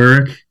lot of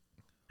work,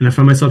 and I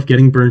find myself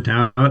getting burnt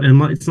out. And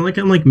it's not like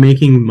I'm like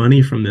making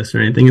money from this or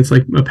anything. It's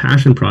like a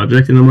passion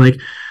project, and I'm like,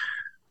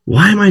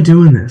 why am I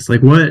doing this?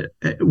 Like,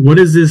 what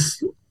is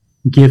this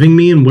giving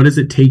me, and what is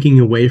it taking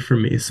away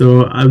from me?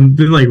 So I've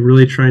been like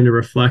really trying to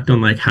reflect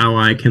on like how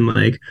I can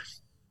like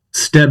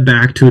step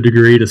back to a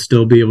degree to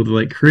still be able to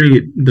like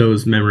create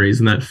those memories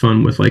and that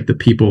fun with like the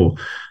people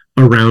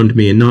around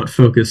me, and not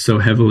focus so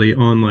heavily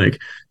on like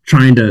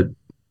trying to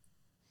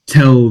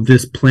tell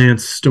this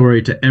plant's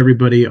story to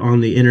everybody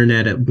on the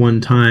internet at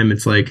one time.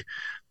 It's like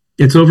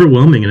it's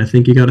overwhelming, and I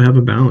think you got to have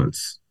a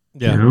balance.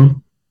 yeah,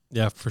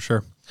 yeah, for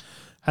sure.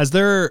 Has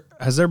there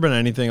been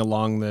anything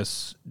along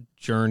this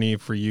journey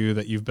for you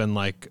that you've been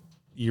like,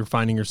 you're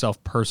finding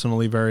yourself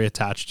personally very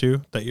attached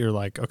to, that you're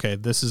like, okay,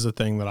 this is a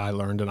thing that I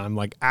learned and I'm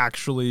like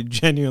actually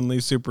genuinely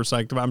super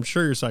psyched about? I'm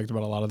sure you're psyched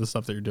about a lot of the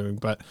stuff that you're doing,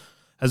 but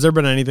has there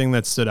been anything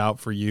that stood out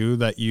for you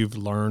that you've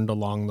learned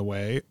along the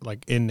way,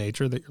 like in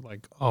nature, that you're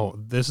like, oh,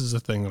 this is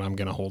a thing that I'm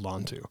going to hold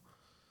on to?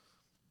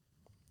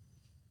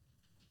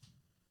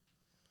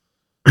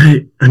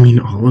 I mean,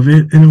 all of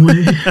it in a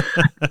way.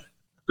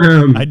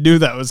 I knew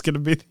that was going to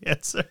be the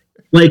answer.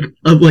 Like,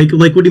 what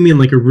do you mean?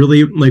 Like a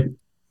really like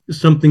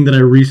something that I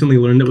recently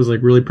learned that was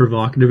like really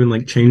provocative and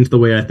like changed the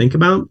way I think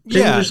about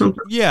things or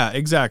something? Yeah,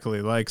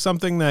 exactly. Like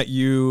something that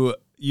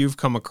you've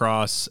come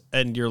across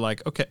and you're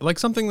like, okay, like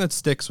something that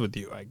sticks with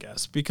you, I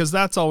guess, because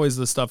that's always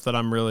the stuff that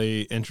I'm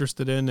really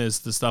interested in, is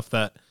the stuff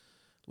that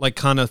like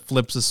kind of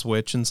flips a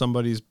switch in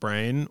somebody's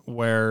brain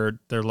where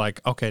they're like,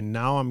 okay,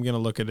 now I'm going to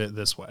look at it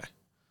this way.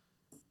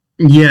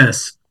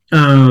 Yes.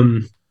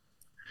 Um,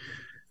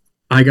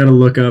 I gotta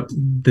look up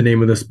the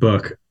name of this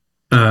book.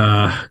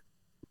 Uh,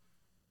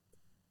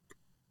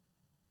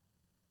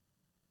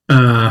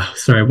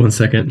 Sorry, one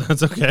second.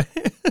 That's okay.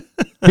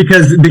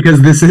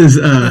 Because this is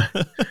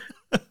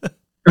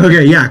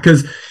okay, yeah,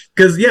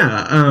 because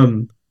yeah,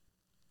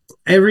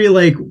 every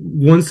like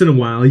once in a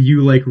while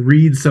you like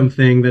read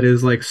something that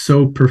is like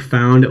so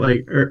profound,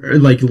 like or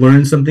like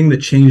learn something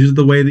that changes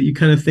the way that you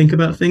kind of think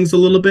about things a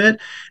little bit.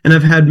 And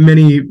I've had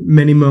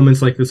many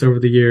moments like this over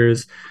the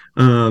years.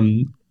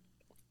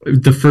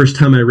 The first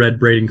time I read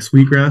Braiding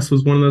Sweetgrass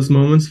was one of those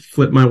moments,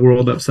 flipped my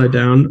world upside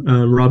down.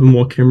 Robin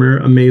Wall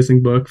Kimmerer,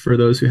 amazing book. For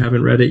those who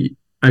haven't read it,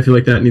 I feel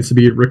like that needs to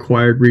be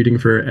required reading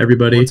for What's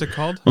everybody it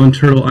called? on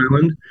Turtle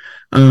Island.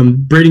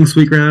 Braiding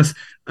Sweetgrass.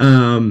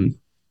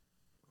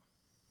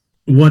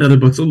 What other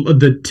books?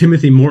 The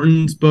Timothy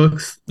Morton's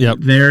books. Yep.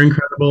 They're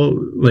incredible.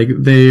 Like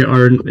they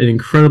are an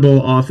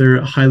incredible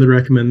author. Highly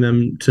recommend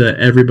them to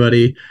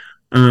everybody.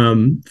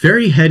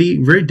 Very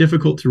heady, very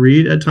difficult to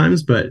read at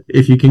times, but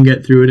if you can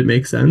get through it, it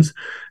makes sense.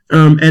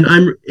 And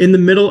I'm in the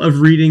middle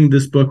of reading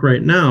this book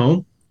right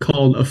now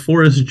called A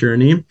Forest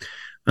Journey.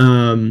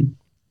 Um,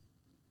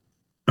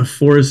 a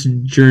Forest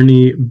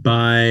Journey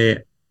by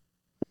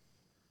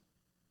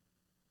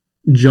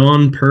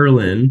John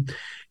Perlin,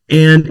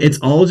 and it's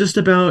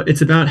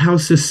about how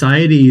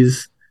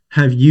societies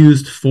have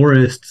used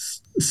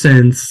forests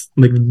since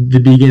like the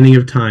beginning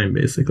of time,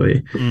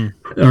 basically, Mm.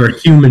 or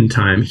human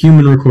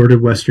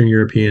recorded Western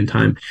European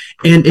time.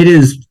 And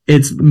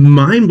it's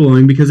mind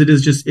blowing because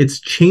it's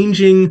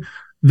changing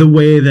the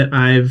way that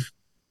I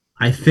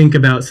think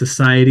about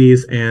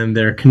societies and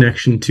their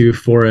connection to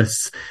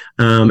forests,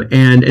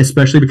 and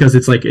especially because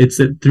it's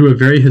through a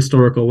very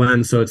historical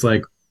lens. So it's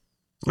like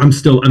I'm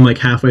like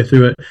halfway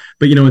through it,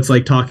 but it's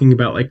like talking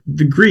about like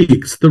the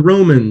Greeks, the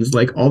Romans,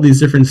 like all these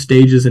different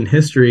stages in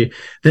history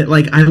that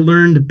like I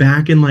learned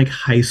back in like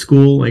high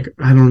school. Like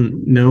I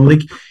don't know,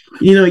 like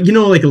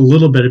like a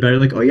little bit about it.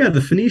 Like, oh yeah, the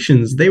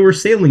Phoenicians, they were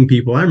sailing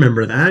people. I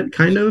remember that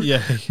kind of.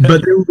 Yeah.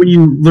 But then when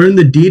you learn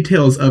the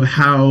details of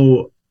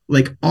how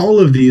like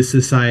all of these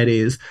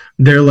societies,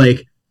 they're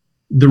like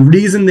the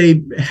reason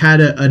they had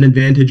an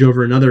advantage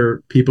over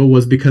another people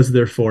was because of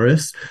their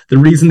forests. The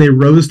reason they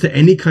rose to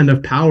any kind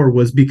of power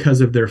was because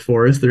of their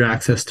forests, their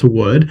access to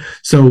wood.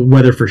 So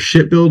whether for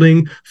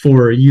shipbuilding,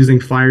 for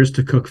using fires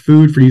to cook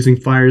food, for using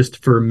fires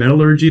for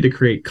metallurgy to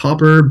create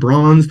copper,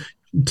 bronze,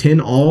 tin,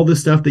 all the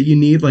stuff that you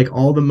need, like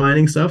all the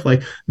mining stuff,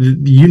 like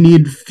you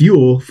need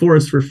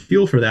forests for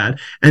fuel for that.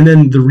 And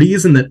then the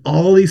reason that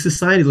all these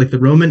societies, like the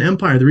Roman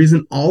Empire, the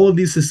reason all of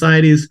these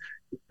societies,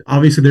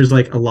 obviously there's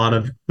like a lot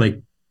of like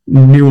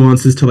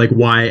nuances to like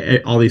why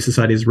all these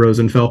societies rose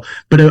and fell,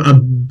 but a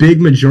big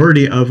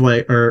majority of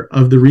like or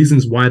of the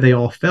reasons why they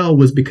all fell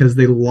was because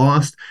they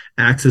lost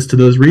access to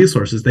those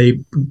resources. They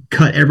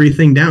cut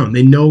everything down.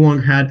 They no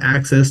longer had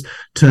access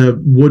to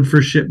wood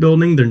for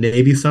shipbuilding. Their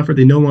navy suffered.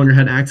 They no longer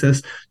had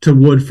access to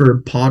wood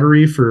for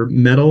pottery, for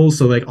metals.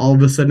 So like all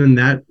of a sudden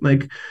that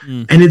like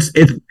and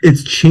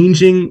it's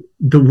changing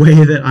the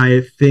way that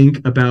I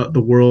think about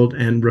the world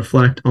and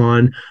reflect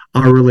on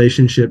our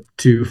relationship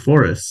to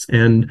forests.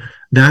 And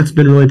that's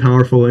been really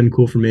powerful and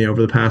cool for me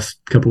over the past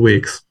couple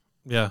weeks.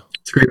 Yeah.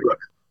 It's a great book.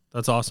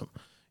 That's awesome.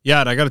 Yeah,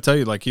 and I got to tell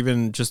you, like,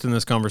 even just in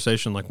this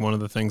conversation, like, one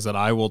of the things that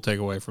I will take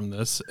away from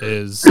this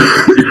is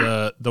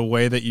the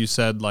way that you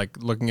said, like,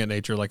 looking at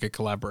nature like a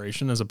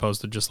collaboration as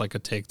opposed to just like a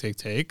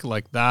take.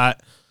 Like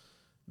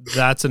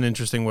that's an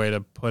interesting way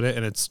to put it,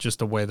 and it's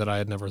just a way that I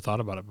had never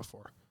thought about it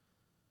before.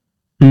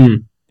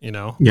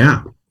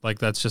 Yeah. Like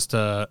that's just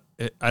and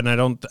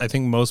I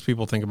think most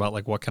people think about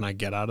like, what can I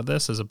get out of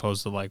this, as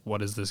opposed to like,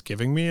 what is this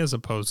giving me, as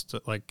opposed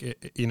to like,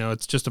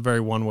 it's just a very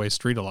one-way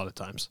street a lot of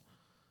times.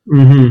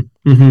 And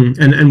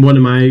what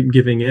am I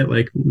giving it?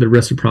 Like the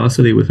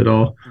reciprocity with it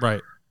all.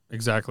 Right.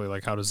 Exactly.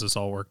 Like, how does this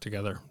all work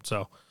together?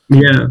 So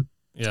Yeah.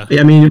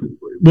 I mean,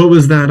 what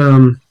was that?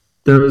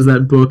 There was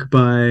that book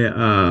by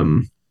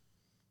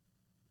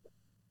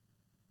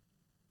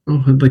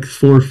like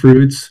Four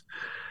Fruits.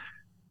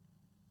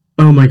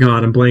 Oh my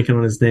God, I'm blanking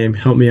on his name.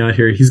 Help me out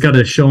here. He's got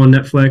a show on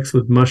Netflix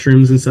with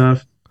mushrooms and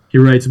stuff. He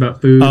writes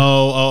about food. The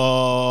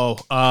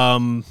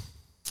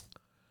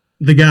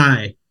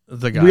guy.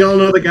 We all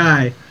know the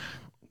guy.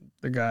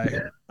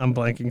 Yeah. I'm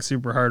blanking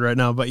super hard right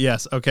now, but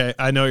yes. Okay.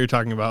 I know what you're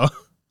talking about.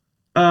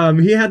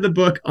 He had the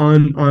book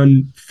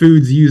on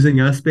foods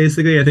using us,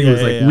 basically. I think it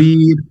was like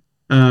weed,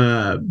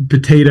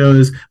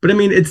 potatoes. But I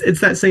mean,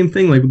 it's that same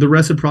thing, like the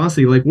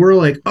reciprocity. Like we're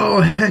like,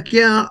 oh heck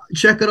yeah,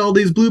 check out all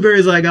these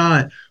blueberries I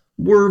got.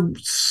 We're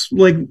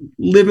like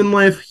living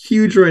life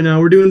huge right now.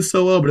 We're doing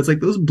so well, but it's like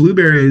those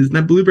blueberries,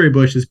 that blueberry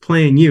bush is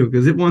playing you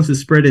because it wants to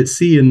spread its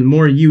seed, and the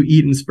more you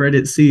eat and spread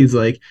its seeds,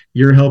 like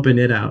you're helping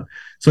it out.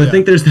 So I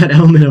think there's that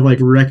element of like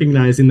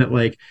recognizing that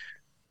like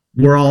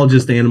we're all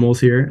just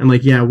animals here, and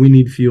like we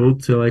need fuel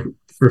to like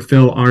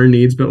fulfill our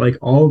needs, but like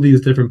all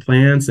these different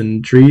plants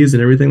and trees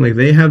and everything, like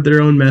they have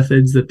their own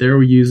methods that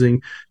they're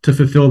using to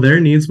fulfill their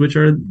needs, which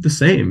are the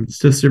same. It's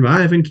to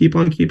survive and keep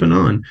on keeping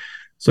on.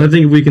 So I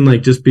think if we can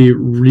like just be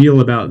real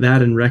about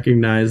that and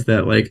recognize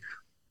that, like,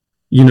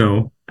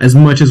 as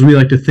much as we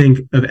like to think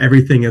of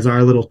everything as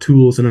our little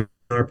tools and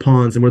our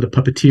pawns, and we're the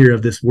puppeteer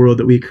of this world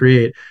that we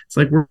create, it's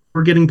like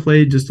we're getting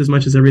played just as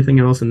much as everything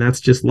else, and that's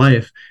just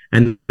life.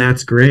 And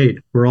that's great.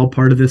 We're all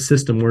part of this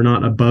system. We're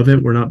not above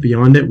it. We're not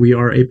beyond it. We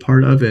are a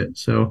part of it.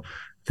 So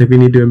I think we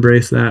need to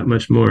embrace that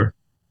much more.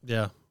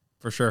 Yeah,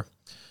 for sure.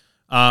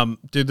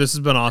 Dude, this has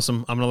been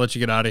awesome. I'm going to let you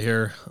get out of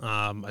here.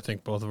 I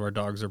think both of our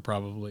dogs are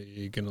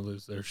probably going to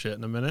lose their shit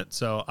in a minute.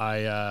 So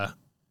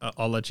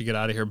I'll let you get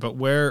out of here, but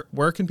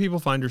where can people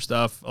find your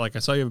stuff? Like, I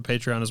saw you have a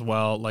Patreon as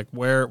well. Like,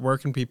 where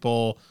can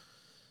people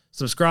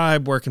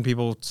subscribe? Where can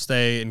people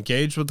stay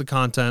engaged with the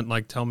content?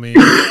 Like, tell me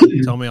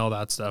all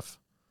that stuff.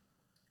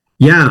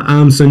 Yeah,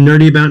 so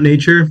Nerdy About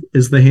Nature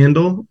is the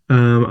handle.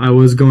 I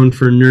was going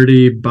for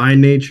Nerdy by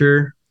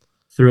Nature,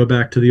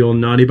 throwback to the old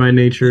Naughty by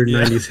Nature,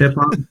 Yeah. 90s hip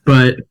hop,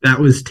 but that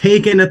was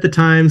taken at the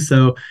time.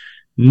 So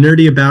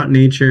Nerdy About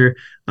Nature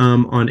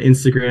on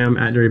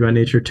Instagram, at Nerdy About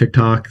Nature,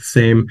 TikTok,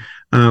 same.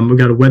 We've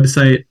got a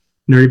website,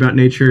 Nerdy About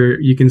Nature.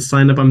 You can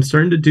sign up. I'm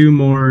starting to do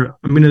more.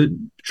 I'm going to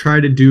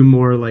try to do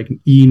more like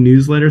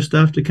e-newsletter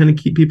stuff to kind of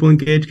keep people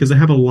engaged, because I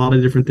have a lot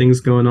of different things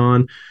going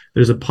on.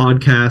 There's a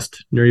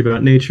podcast, Nerdy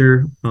About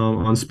Nature,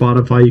 on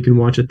Spotify. You can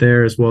watch it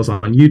there, as well as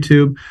on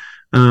YouTube.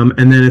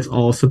 And then it's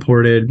all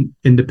supported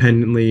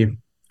independently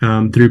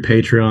through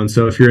Patreon.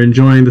 So if you're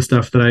enjoying the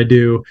stuff that I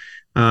do,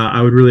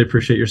 I would really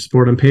appreciate your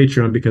support on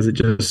Patreon, because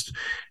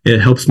it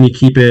helps me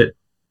keep it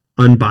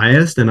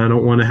unbiased, and I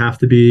don't want to have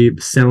to be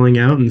selling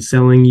out and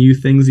selling you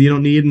things you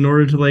don't need in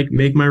order to like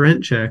make my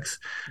rent checks.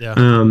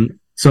 Yeah.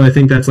 So I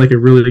think that's like a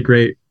really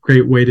great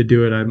way to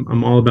do it.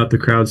 I'm all about the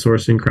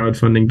crowdsourcing,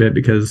 crowdfunding bit,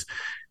 because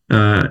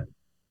I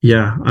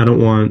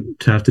don't want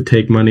to have to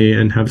take money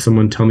and have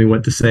someone tell me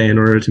what to say in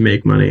order to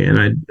make money. And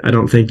I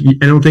don't think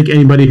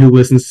anybody who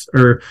listens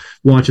or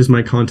watches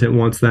my content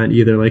wants that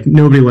either. Like,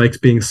 nobody likes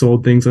being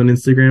sold things on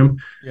Instagram.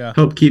 Yeah.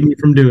 Help keep me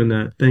from doing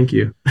that. Thank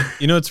you.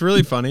 It's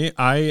really funny.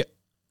 I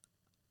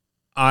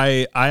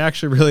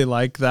actually really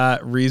like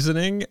that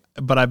reasoning,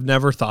 but I've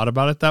never thought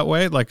about it that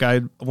way. Like,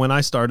 when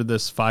I started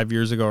this 5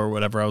 years ago or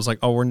whatever, I was like,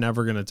 oh, we're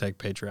never going to take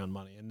Patreon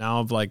money. And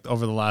now like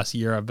over the last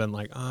year, I've been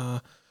like,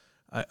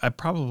 I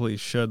probably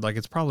should. Like,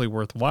 it's probably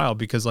worthwhile,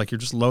 because like you're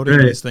just loading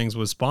these things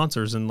with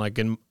sponsors, and like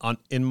in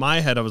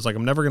my head I was like,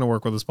 I'm never going to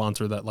work with a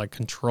sponsor that like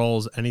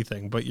controls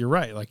anything. But you're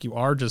right, like you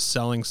are just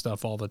selling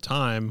stuff all the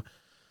time.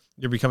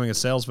 You're becoming a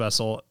sales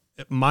vessel.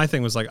 My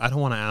thing was like, I don't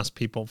want to ask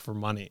people for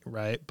money,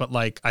 right? But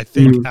like, I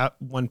think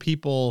when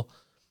people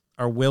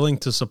are willing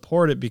to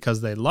support it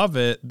because they love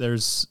it,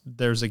 there's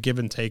a give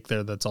and take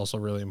there that's also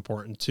really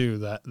important too,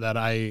 that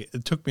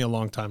it took me a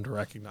long time to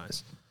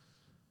recognize.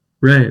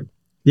 Right.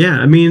 Yeah,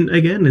 I mean,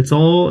 again,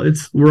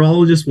 we're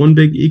all just one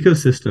big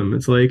ecosystem.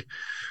 It's like,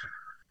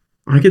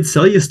 I could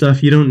sell you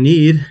stuff you don't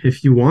need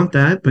if you want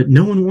that, but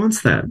no one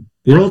wants that.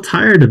 We're all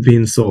tired of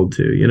being sold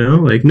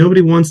to, like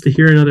nobody wants to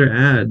hear another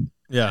ad.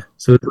 Yeah.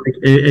 So it's like,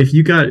 if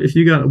you got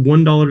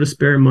 $1 to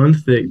spare a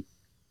month that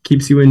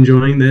keeps you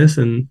enjoying this,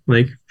 and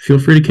like, feel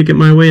free to kick it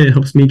my way. It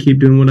helps me keep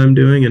doing what I'm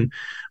doing. And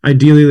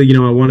ideally,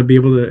 I want to be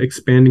able to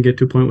expand and get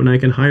to a point when I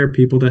can hire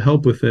people to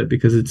help with it,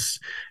 because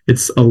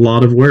it's a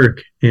lot of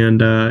work,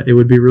 and it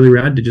would be really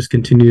rad to just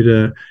continue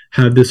to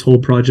have this whole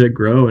project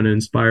grow and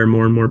inspire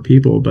more and more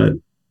people. But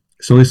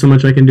it's only so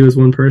much I can do as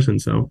one person.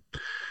 So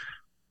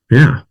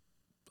yeah.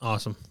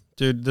 Awesome,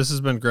 dude. This has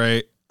been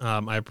great.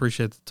 I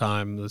appreciate the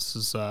time. This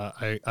is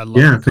I love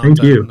the content,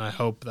 thank you. And I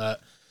hope that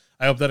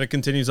it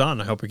continues on.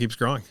 I hope it keeps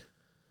growing.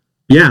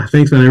 Yeah,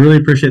 thanks, man. I really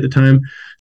appreciate the time.